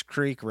Village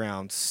Creek.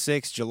 Round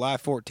 6, July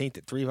 14th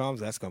at Three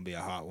Palms. That's going to be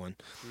a hot one,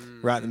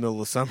 right in the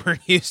middle of summer in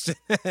Houston.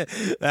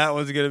 That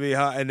one's going to be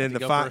hot. And then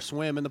go for a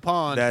swim in the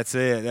pond. That's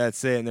it.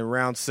 And then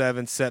round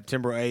 7,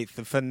 September 8th,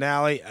 the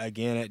finale,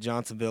 again at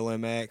Johnsonville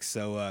MX.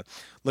 So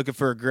looking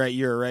for a great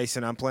year of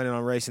racing. I'm planning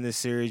on racing this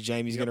series.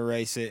 Jamie's going to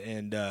race it.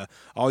 And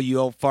all you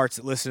old farts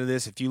that listen to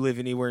this, if you live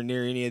anywhere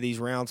near any of these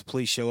rounds,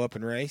 please show up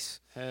and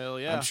race. Hell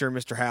yeah. I'm sure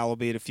Mr. Howell will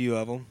be at a few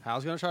of them.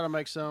 Hal's going to try to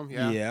make some.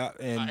 Yeah. Yeah.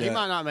 And he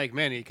might not make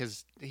many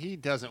because he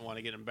doesn't want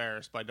to get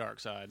embarrassed by Dark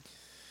Side.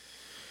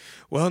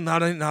 Well,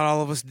 not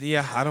all of us.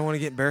 Yeah, I don't want to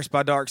get embarrassed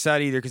by Dark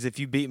Side either because if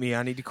you beat me,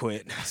 I need to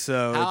quit.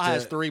 So Hal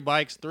has 3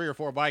 or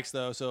 4 bikes,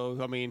 though. So,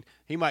 I mean,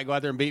 he might go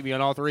out there and beat me on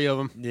all 3 of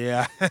them.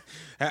 Yeah.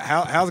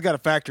 Hal's got a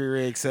factory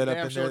rig set up.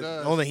 Damn in sure there.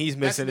 does. The only thing he's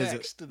missing That's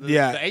is the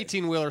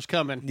 18-wheeler's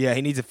coming. Yeah,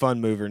 he needs a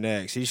fun mover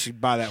next. He should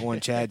buy that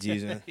one Chad's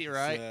using. You're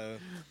right. So,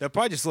 they'll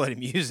probably just let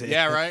him use it.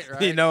 Yeah, right.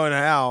 You know, and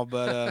Hal.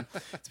 But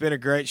it's been a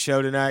great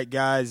show tonight,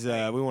 guys.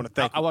 We want to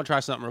thank I want to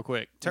try something real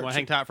quick. You want to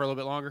hang tight for a little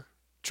bit longer?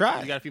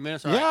 Try. You got a few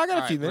minutes? Yeah, I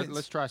got a few minutes.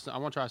 Let's try something.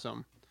 I want to try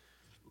something.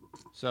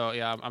 So,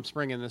 yeah, I'm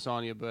springing this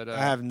on you, but... I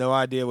have no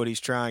idea what he's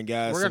trying,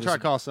 guys. We're going to try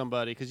to call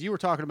somebody, because you were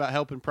talking about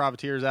helping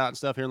privateers out and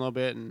stuff here in a little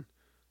bit, and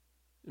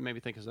it made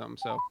me think of something.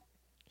 So,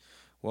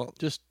 well,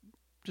 just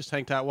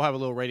hang tight. We'll have a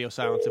little radio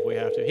silence if we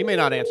have to. He may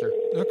not answer.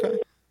 Okay.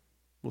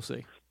 We'll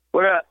see.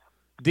 What up?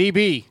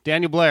 DB,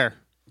 Daniel Blair.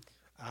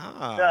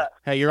 What's up?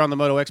 Hey, you're on the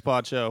Moto X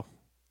Pod show.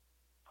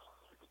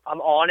 I'm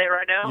on it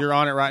right now? You're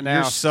on it right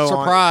now. You're so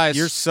Surprise.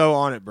 You're so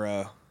on it,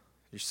 bro.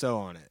 You're so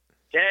on it.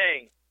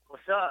 Dang.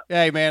 What's up?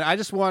 Hey, man,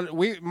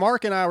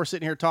 Mark and I were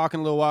sitting here talking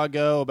a little while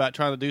ago about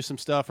trying to do some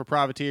stuff for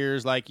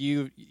privateers like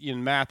you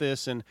and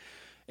Mathis, and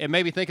it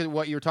made me think of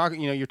what you were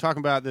talking, you're talking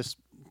about this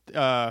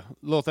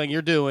little thing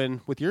you're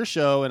doing with your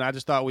show, and I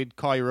just thought we'd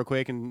call you real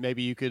quick, and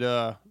maybe you could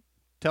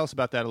tell us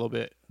about that a little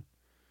bit.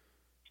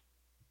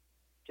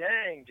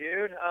 Dang,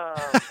 dude.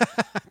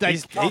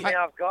 You caught me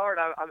off guard.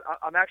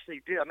 I'm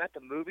actually, dude, I'm at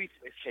the movies.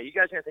 Okay, you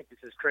guys are going to think this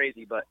is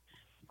crazy, but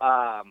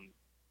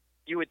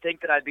you would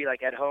think that I'd be,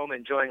 like, at home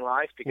enjoying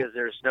life because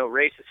there's no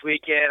race this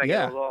weekend. I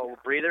get a little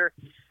breather.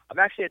 I'm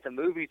actually at the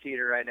movie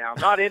theater right now. I'm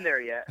not in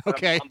there yet.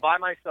 Okay. I'm by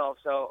myself.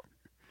 So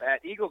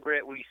at Eagle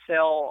Grit, we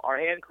sell our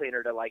hand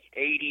cleaner to, like,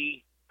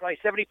 80, probably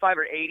 75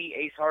 or 80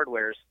 Ace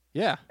Hardwares.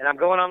 Yeah. And I'm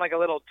going on like a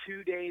little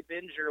 2-day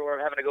binger where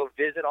I'm having to go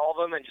visit all of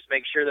them and just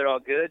make sure they're all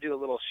good, do a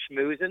little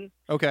schmoozing.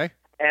 Okay.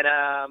 And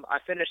I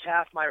finished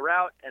half my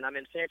route, and I'm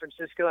in San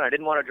Francisco, and I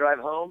didn't want to drive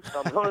home,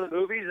 so I'm going to the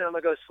movies, and I'm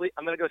gonna go sleep.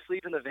 I'm gonna go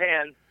sleep in the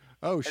van.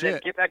 Oh and shit!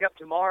 Then get back up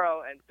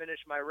tomorrow and finish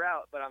my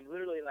route. But I'm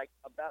literally like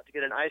about to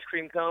get an ice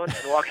cream cone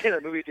and walk into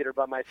the movie theater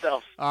by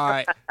myself. All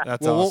right.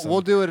 That's well, awesome. We'll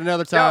do it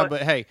another time. No,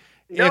 but hey,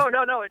 no,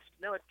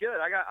 it's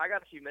good. I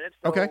got a few minutes.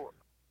 So okay.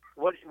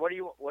 What do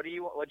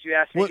you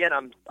ask me again?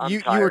 I'm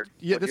tired.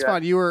 That's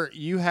fine.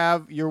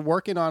 You're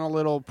working on a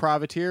little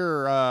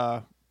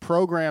privateer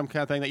program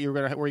kind of thing that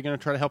where you're gonna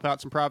try to help out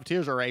some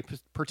privateers or a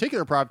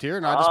particular privateer,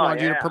 and I just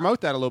wanted you to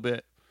promote that a little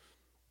bit.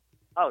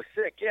 Oh,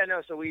 sick. Yeah,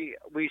 no, so we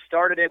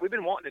started it. We've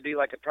been wanting to do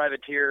like a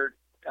privateer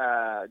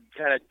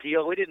kind of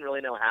deal. We didn't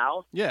really know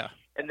how. Yeah.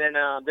 And then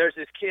there's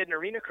this kid in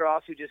Arena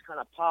Cross who just kind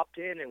of popped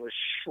in and was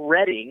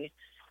shredding.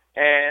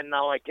 And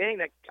I'm like, dang,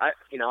 I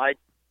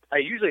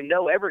usually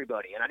know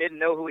everybody, and I didn't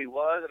know who he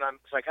was. And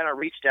so I kind of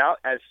reached out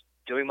as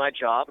doing my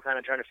job, kind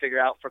of trying to figure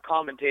out for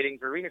commentating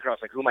for Arena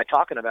Cross, like, who am I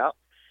talking about?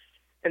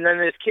 And then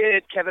this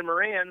kid, Kevin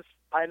Moran's,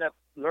 I ended up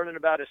learning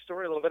about his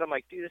story a little bit. I'm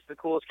like, dude, this is the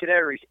coolest kid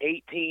ever. He's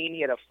 18. He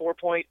had a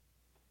 4.1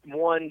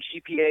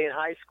 GPA in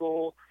high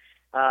school.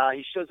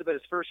 He shows up at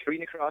his first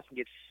Arena Cross and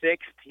gets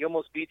sixth. He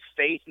almost beats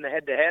Faith in the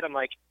head-to-head. I'm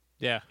like,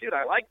 yeah, dude,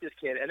 I like this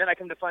kid. And then I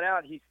come to find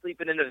out he's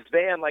sleeping in his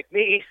van like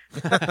me.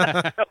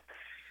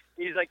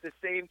 He's like the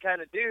same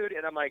kind of dude.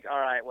 And I'm like, all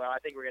right, well, I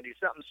think we're going to do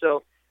something.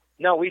 So,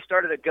 no, we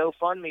started a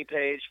GoFundMe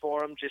page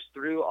for him just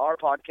through our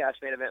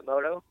podcast, Main Event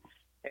Moto,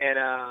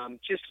 and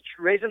just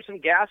raise him some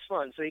gas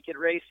funds so he could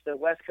race the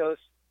West Coast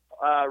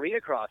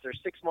Arena Cross. There's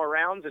 6 more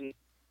rounds, and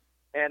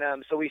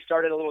so we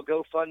started a little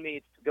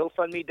GoFundMe,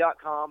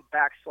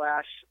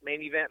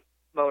 GoFundMe.com/Main Event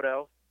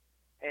Moto,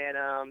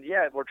 and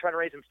yeah, we're trying to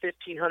raise him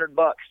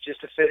 $1,500 just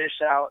to finish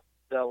out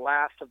the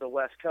last of the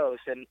West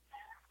Coast. And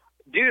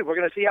dude, we're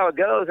gonna see how it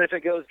goes. And if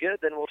it goes good,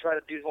 then we'll try to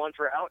do one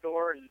for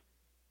outdoor.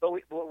 But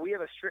we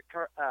have a strict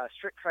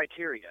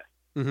criteria.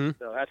 Mm-hmm.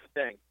 So that's the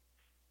thing.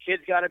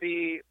 Kid's got to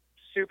be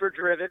super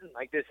driven,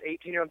 like this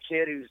 18-year-old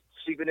kid who's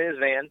sleeping in his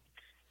van.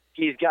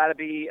 He's got to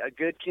be a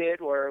good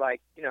kid where, like,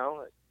 you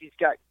know, he's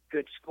got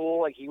good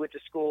school. Like, he went to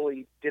school.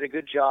 He did a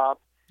good job.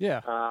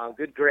 Yeah.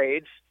 Good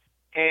grades.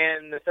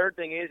 And the third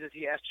thing is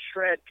he has to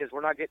shred because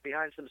we're not getting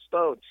behind some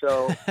spode.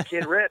 So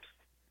kid rips.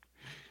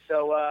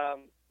 So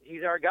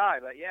he's our guy.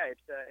 But, yeah,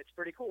 it's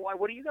pretty cool.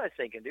 What are you guys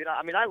thinking, dude?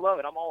 I mean, I love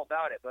it. I'm all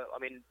about it. But, I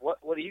mean, what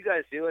are you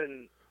guys doing,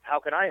 and how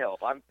can I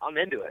help? I'm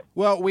into it.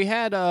 Well, we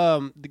had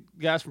the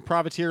guys from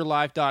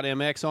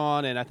PrivateerLife.mx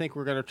on, and I think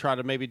we're going to try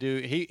to maybe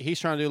do he's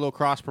trying to do a little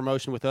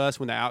cross-promotion with us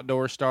when the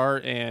outdoors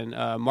start. And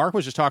Mark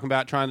was just talking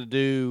about trying to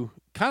do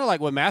kind of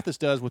like what Mathis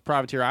does with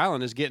Privateer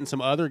Island, is getting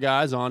some other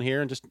guys on here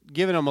and just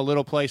giving them a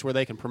little place where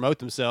they can promote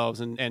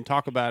themselves and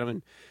talk about them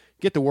and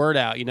get the word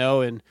out, you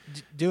know, and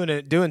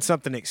doing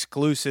something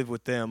exclusive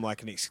with them,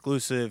 like an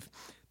exclusive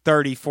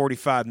 30,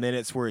 45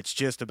 minutes where it's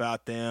just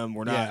about them.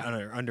 We're not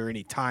under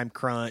any time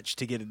crunch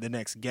to get the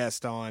next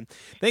guest on.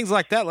 Things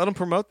like that. Let them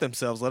promote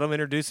themselves. Let them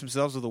introduce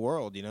themselves to the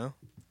world, you know?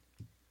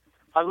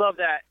 I love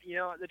that. You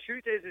know, the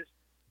truth is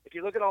if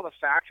you look at all the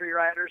factory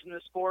riders in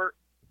the sport,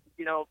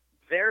 you know,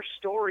 their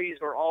stories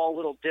are all a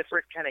little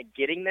different kind of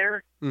getting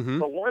there. Mm-hmm.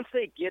 But once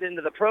they get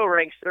into the pro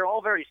ranks, they're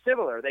all very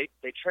similar. They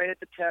train at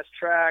the test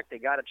track. They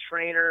got a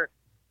trainer.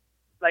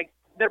 Like,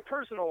 their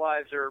personal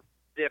lives are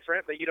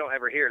different, but you don't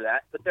ever hear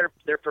that. But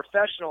their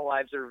professional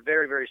lives are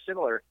very, very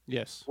similar.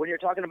 Yes. When you're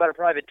talking about a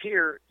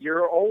privateer,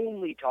 you're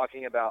only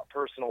talking about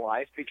personal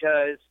life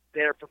because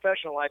their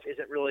professional life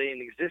isn't really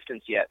in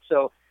existence yet.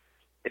 So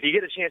if you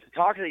get a chance to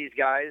talk to these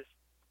guys,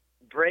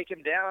 break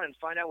them down and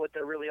find out what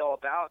they're really all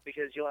about,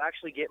 because you'll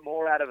actually get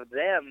more out of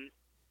them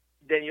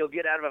than you'll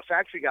get out of a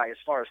factory guy as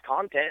far as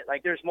content.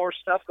 Like, there's more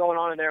stuff going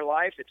on in their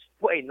life. It's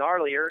way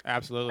gnarlier.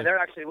 Absolutely. And they're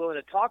actually willing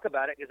to talk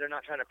about it because they're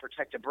not trying to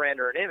protect a brand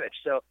or an image.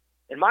 So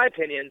in my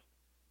opinion,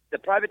 the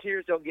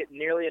privateers don't get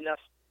nearly enough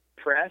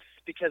press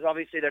because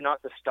obviously they're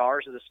not the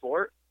stars of the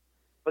sport,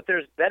 but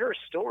there's better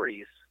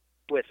stories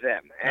with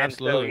them. And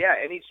Absolutely. So, yeah,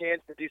 any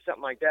chance to do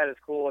something like that is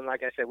cool. And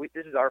like I said,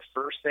 this is our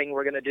first thing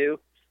we're going to do.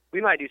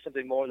 We might do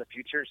something more in the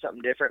future,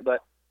 something different,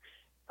 but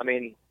I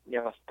mean, you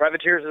know,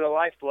 privateers are the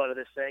lifeblood of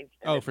this thing.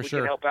 And if for we sure.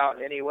 can help out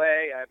in any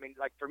way. I mean,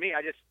 like for me,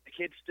 the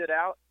kid stood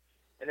out,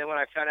 and then when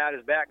I found out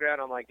his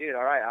background, I'm like, dude,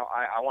 all right,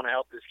 I want to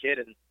help this kid.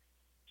 And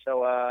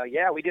so,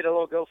 yeah, we did a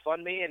little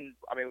GoFundMe, and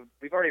I mean,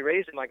 we've already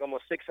raised him like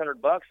almost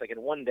 $600 like in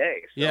one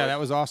day. So yeah, that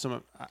was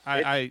awesome.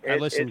 I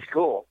listened. It's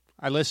cool.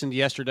 I listened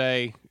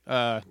yesterday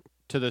to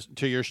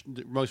your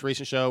most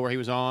recent show where he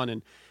was on,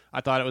 and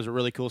I thought it was a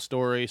really cool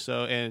story.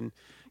 So, and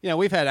you know,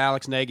 we've had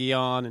Alex Nagy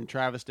on and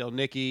Travis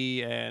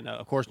Delnicki and,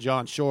 of course,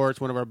 John Shorts,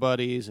 one of our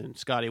buddies, and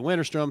Scotty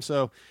Winterstrom.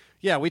 So,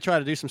 yeah, we try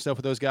to do some stuff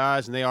with those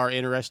guys, and they are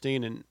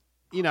interesting. And,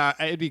 you know,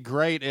 it'd be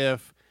great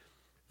if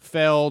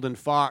Feld and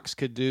Fox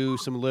could do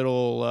some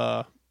little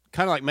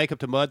kind of like Make Up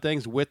to Mud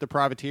things with the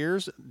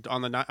privateers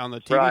on the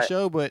TV Right.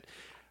 show. But,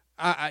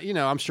 you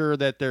know, I'm sure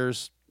that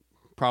there's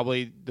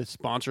probably the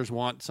sponsors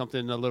want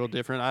something a little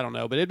different. I don't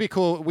know. But it'd be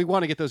cool. We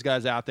want to get those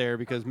guys out there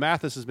because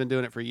Mathis has been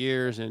doing it for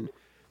years, and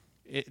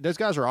those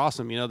guys are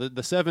awesome. You know,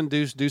 the 7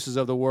 deuces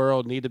of the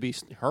world need to be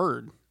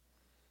heard.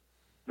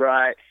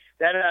 Right.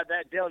 That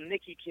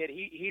Delnicki kid,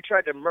 he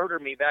tried to murder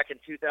me back in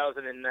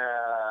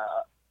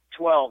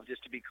 2012,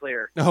 just to be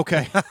clear.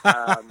 Okay.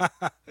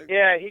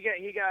 Yeah, he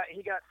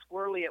got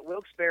squirrely at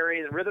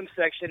Wilkes-Barre, the rhythm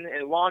section,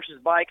 and launched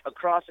his bike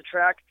across the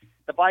track.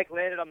 The bike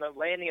landed on the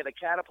landing of the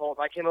catapult.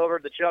 I came over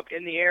to jump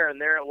in the air, and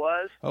there it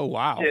was. Oh,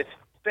 wow. Just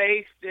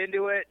faced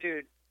into it,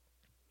 dude.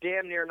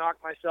 Damn near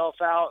knocked myself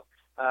out.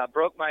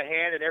 Broke my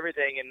hand and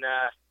everything, and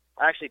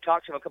I actually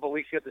talked to him a couple of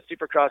weeks ago at the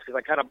Supercross because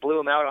I kind of blew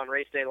him out on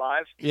Race Day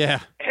Live. Yeah.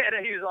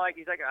 And he's like,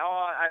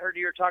 oh, I heard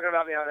you were talking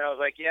about me. And I was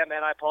like, yeah,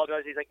 man, I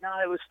apologize. He's like, no,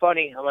 it was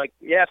funny. I'm like,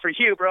 yeah, for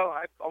you, bro.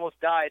 I almost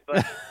died,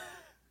 but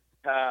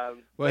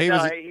well, he's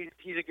a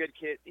good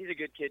kid. He's a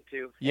good kid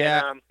too.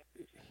 Yeah. And,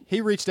 he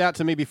reached out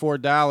to me before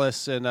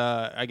Dallas, and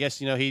I guess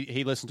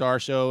he listened to our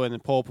show and the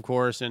Pulp, of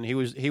course, and he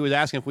was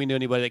asking if we knew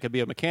anybody that could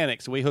be a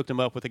mechanic. So we hooked him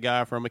up with a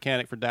guy for a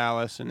mechanic for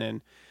Dallas, and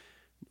then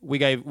we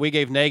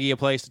gave Nagy a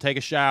place to take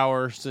a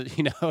shower. So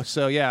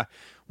so yeah,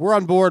 we're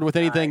on board with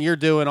anything you're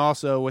doing.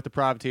 Also with the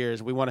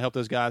privateers, we want to help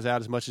those guys out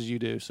as much as you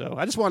do. So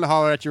I just wanted to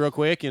holler at you real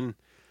quick and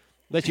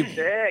let you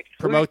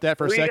promote that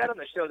for a second. Who you got on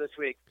the show this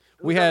week?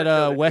 We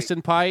had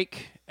Weston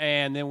Pike,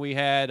 and then we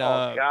had.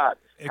 Oh God,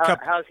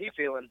 how's he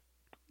feeling?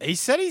 He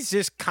said he's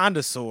just kind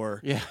of sore.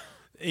 Yeah.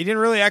 He didn't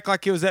really act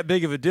like it was that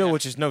big of a deal,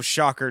 which is no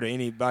shocker to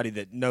anybody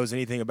that knows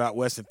anything about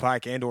Weston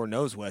Pike and or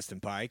knows Weston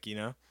Pike,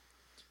 Just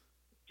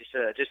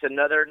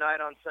another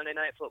night on Sunday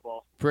Night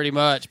Football. Pretty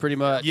much.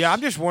 Yeah, I'm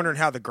just wondering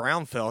how the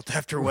ground felt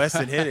after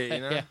Weston hit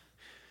it,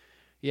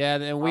 Yeah,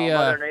 and we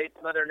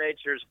Mother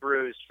Nature's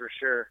bruised for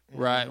sure.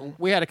 Right.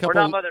 We had a couple. Or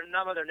not Mother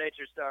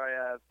Nature. Sorry.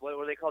 What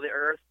do they call the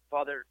Earth?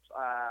 Father.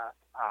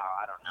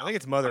 I don't know. I think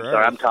it's Mother Earth.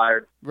 Sorry, I'm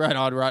tired. Right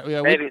on. Right.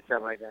 Yeah, maybe it's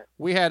something like that.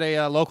 We had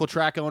a local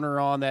track owner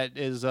on that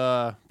is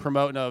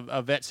promoting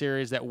a vet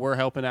series that we're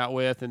helping out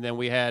with, and then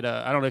we had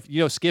I don't know if you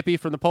know Skippy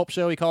from the Pulp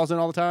Show. He calls in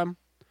all the time.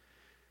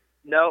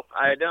 Nope,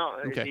 I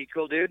don't. Okay. Is he a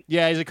cool dude?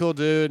 Yeah, he's a cool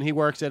dude, and he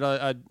works at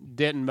a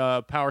Denton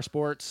Power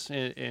Sports,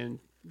 and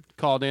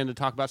called in to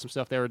talk about some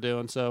stuff they were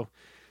doing. So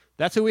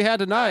that's who we had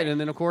tonight, and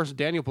then of course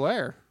Daniel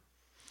Blair.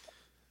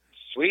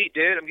 Sweet,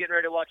 dude. I'm getting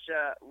ready to watch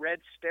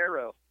Red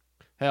Sparrow.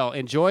 Hell,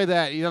 enjoy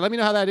that. Let me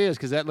know how that is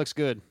because that looks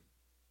good.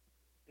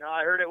 No,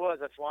 I heard it was.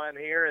 That's why I'm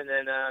here. And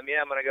then, I'm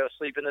going to go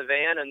sleep in the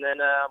van. And then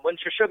when's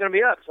your show going to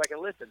be up so I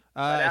can listen?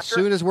 As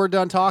soon as we're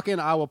done talking,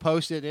 I will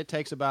post it. It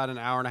takes about an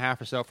hour and a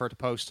half or so for it to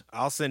post.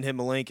 I'll send him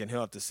a link, and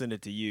he'll have to send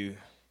it to you.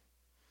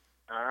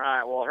 All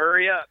right. Well,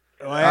 hurry up.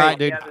 All right,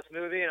 dude. Have this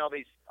movie, and I'll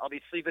be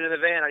sleeping in the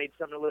van. I need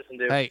something to listen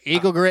to. Hey,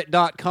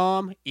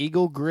 EagleGrit.com,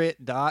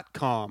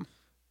 EagleGrit.com.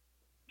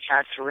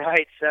 That's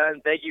right,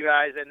 son. Thank you,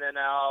 guys. And then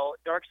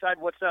Dark Side,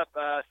 what's up?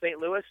 St.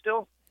 Louis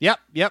still? Yep.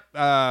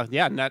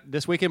 Yeah, not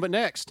this weekend, but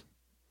next.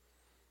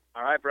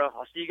 All right, bro.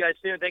 I'll see you guys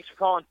soon. Thanks for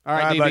calling. All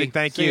right, DB. buddy.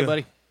 Thank you,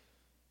 buddy.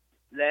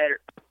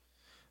 Later.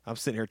 I'm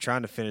sitting here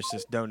trying to finish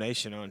this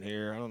donation on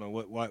here. I don't know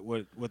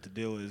what the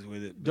deal is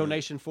with it.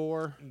 Donation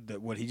for?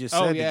 What he just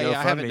said. Oh, yeah,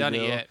 I haven't done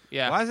it yet.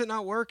 Yeah. Why is it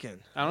not working?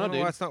 I don't know,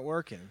 dude. Why it's not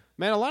working.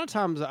 Man, a lot of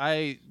times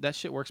that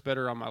shit works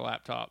better on my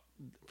laptop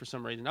for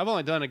some reason. I've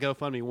only done a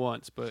GoFundMe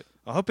once, but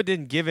I hope it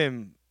didn't give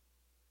him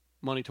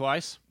money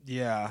twice.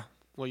 Yeah.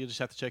 Well, you'll just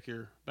have to check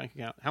your bank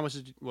account. How much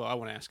did you? Well, I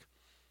won't ask.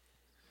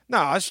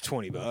 No, it's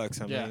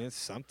 $20. I mean, it's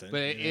something.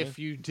 But if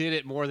you did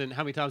it more than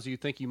how many times do you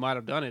think you might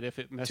have done it? If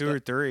it messed 2 up? or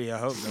 3, I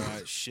hope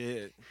not.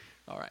 Shit.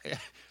 All right.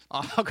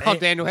 I'll call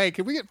Daniel. Hey,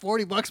 can we get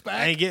 $40 back?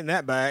 I ain't getting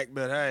that back,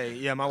 but hey,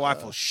 yeah, my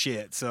wife will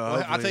shit. So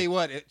well, I'll tell you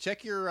what.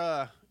 Check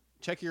your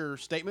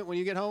statement when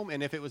you get home,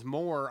 and if it was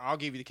more, I'll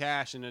give you the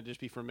cash, and it'll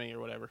just be for me or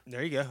whatever.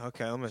 There you go.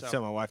 Okay, I'm gonna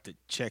tell my wife to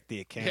check the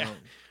account. Yeah.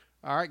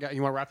 All right, guys,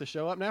 you want to wrap the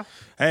show up now?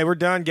 Hey, we're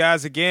done,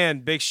 guys.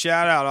 Again, big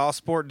shout out, All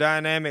Sport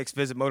Dynamics.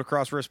 Visit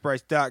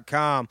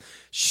motocrosswristbrace.com.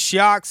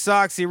 Shock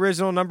Socks, the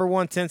original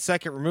 #1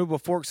 10-second removable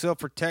fork seal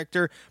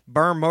protector.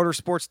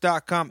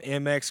 BurnMotorsports.com.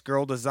 MX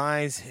Girl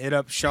Designs. Hit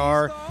up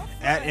Shar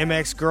at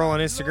MX Girl on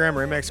Instagram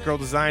or MX Girl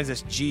Designs.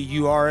 That's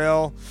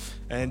GURL.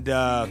 And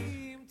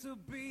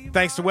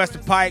thanks to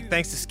Weston Pike.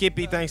 Thanks to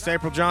Skippy. Thanks to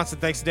April Johnson.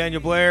 Thanks to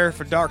Daniel Blair.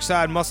 For Dark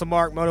Side, Muscle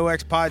Mark, Moto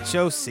X Pod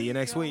Show. See you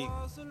next week.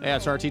 Yeah,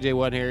 sorry TJ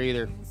wasn't here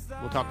either.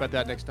 We'll talk about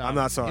that next time. I'm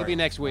not sorry. He'll be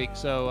next week.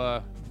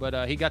 So,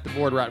 but he got the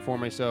board right for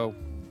me. So,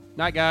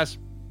 night, guys.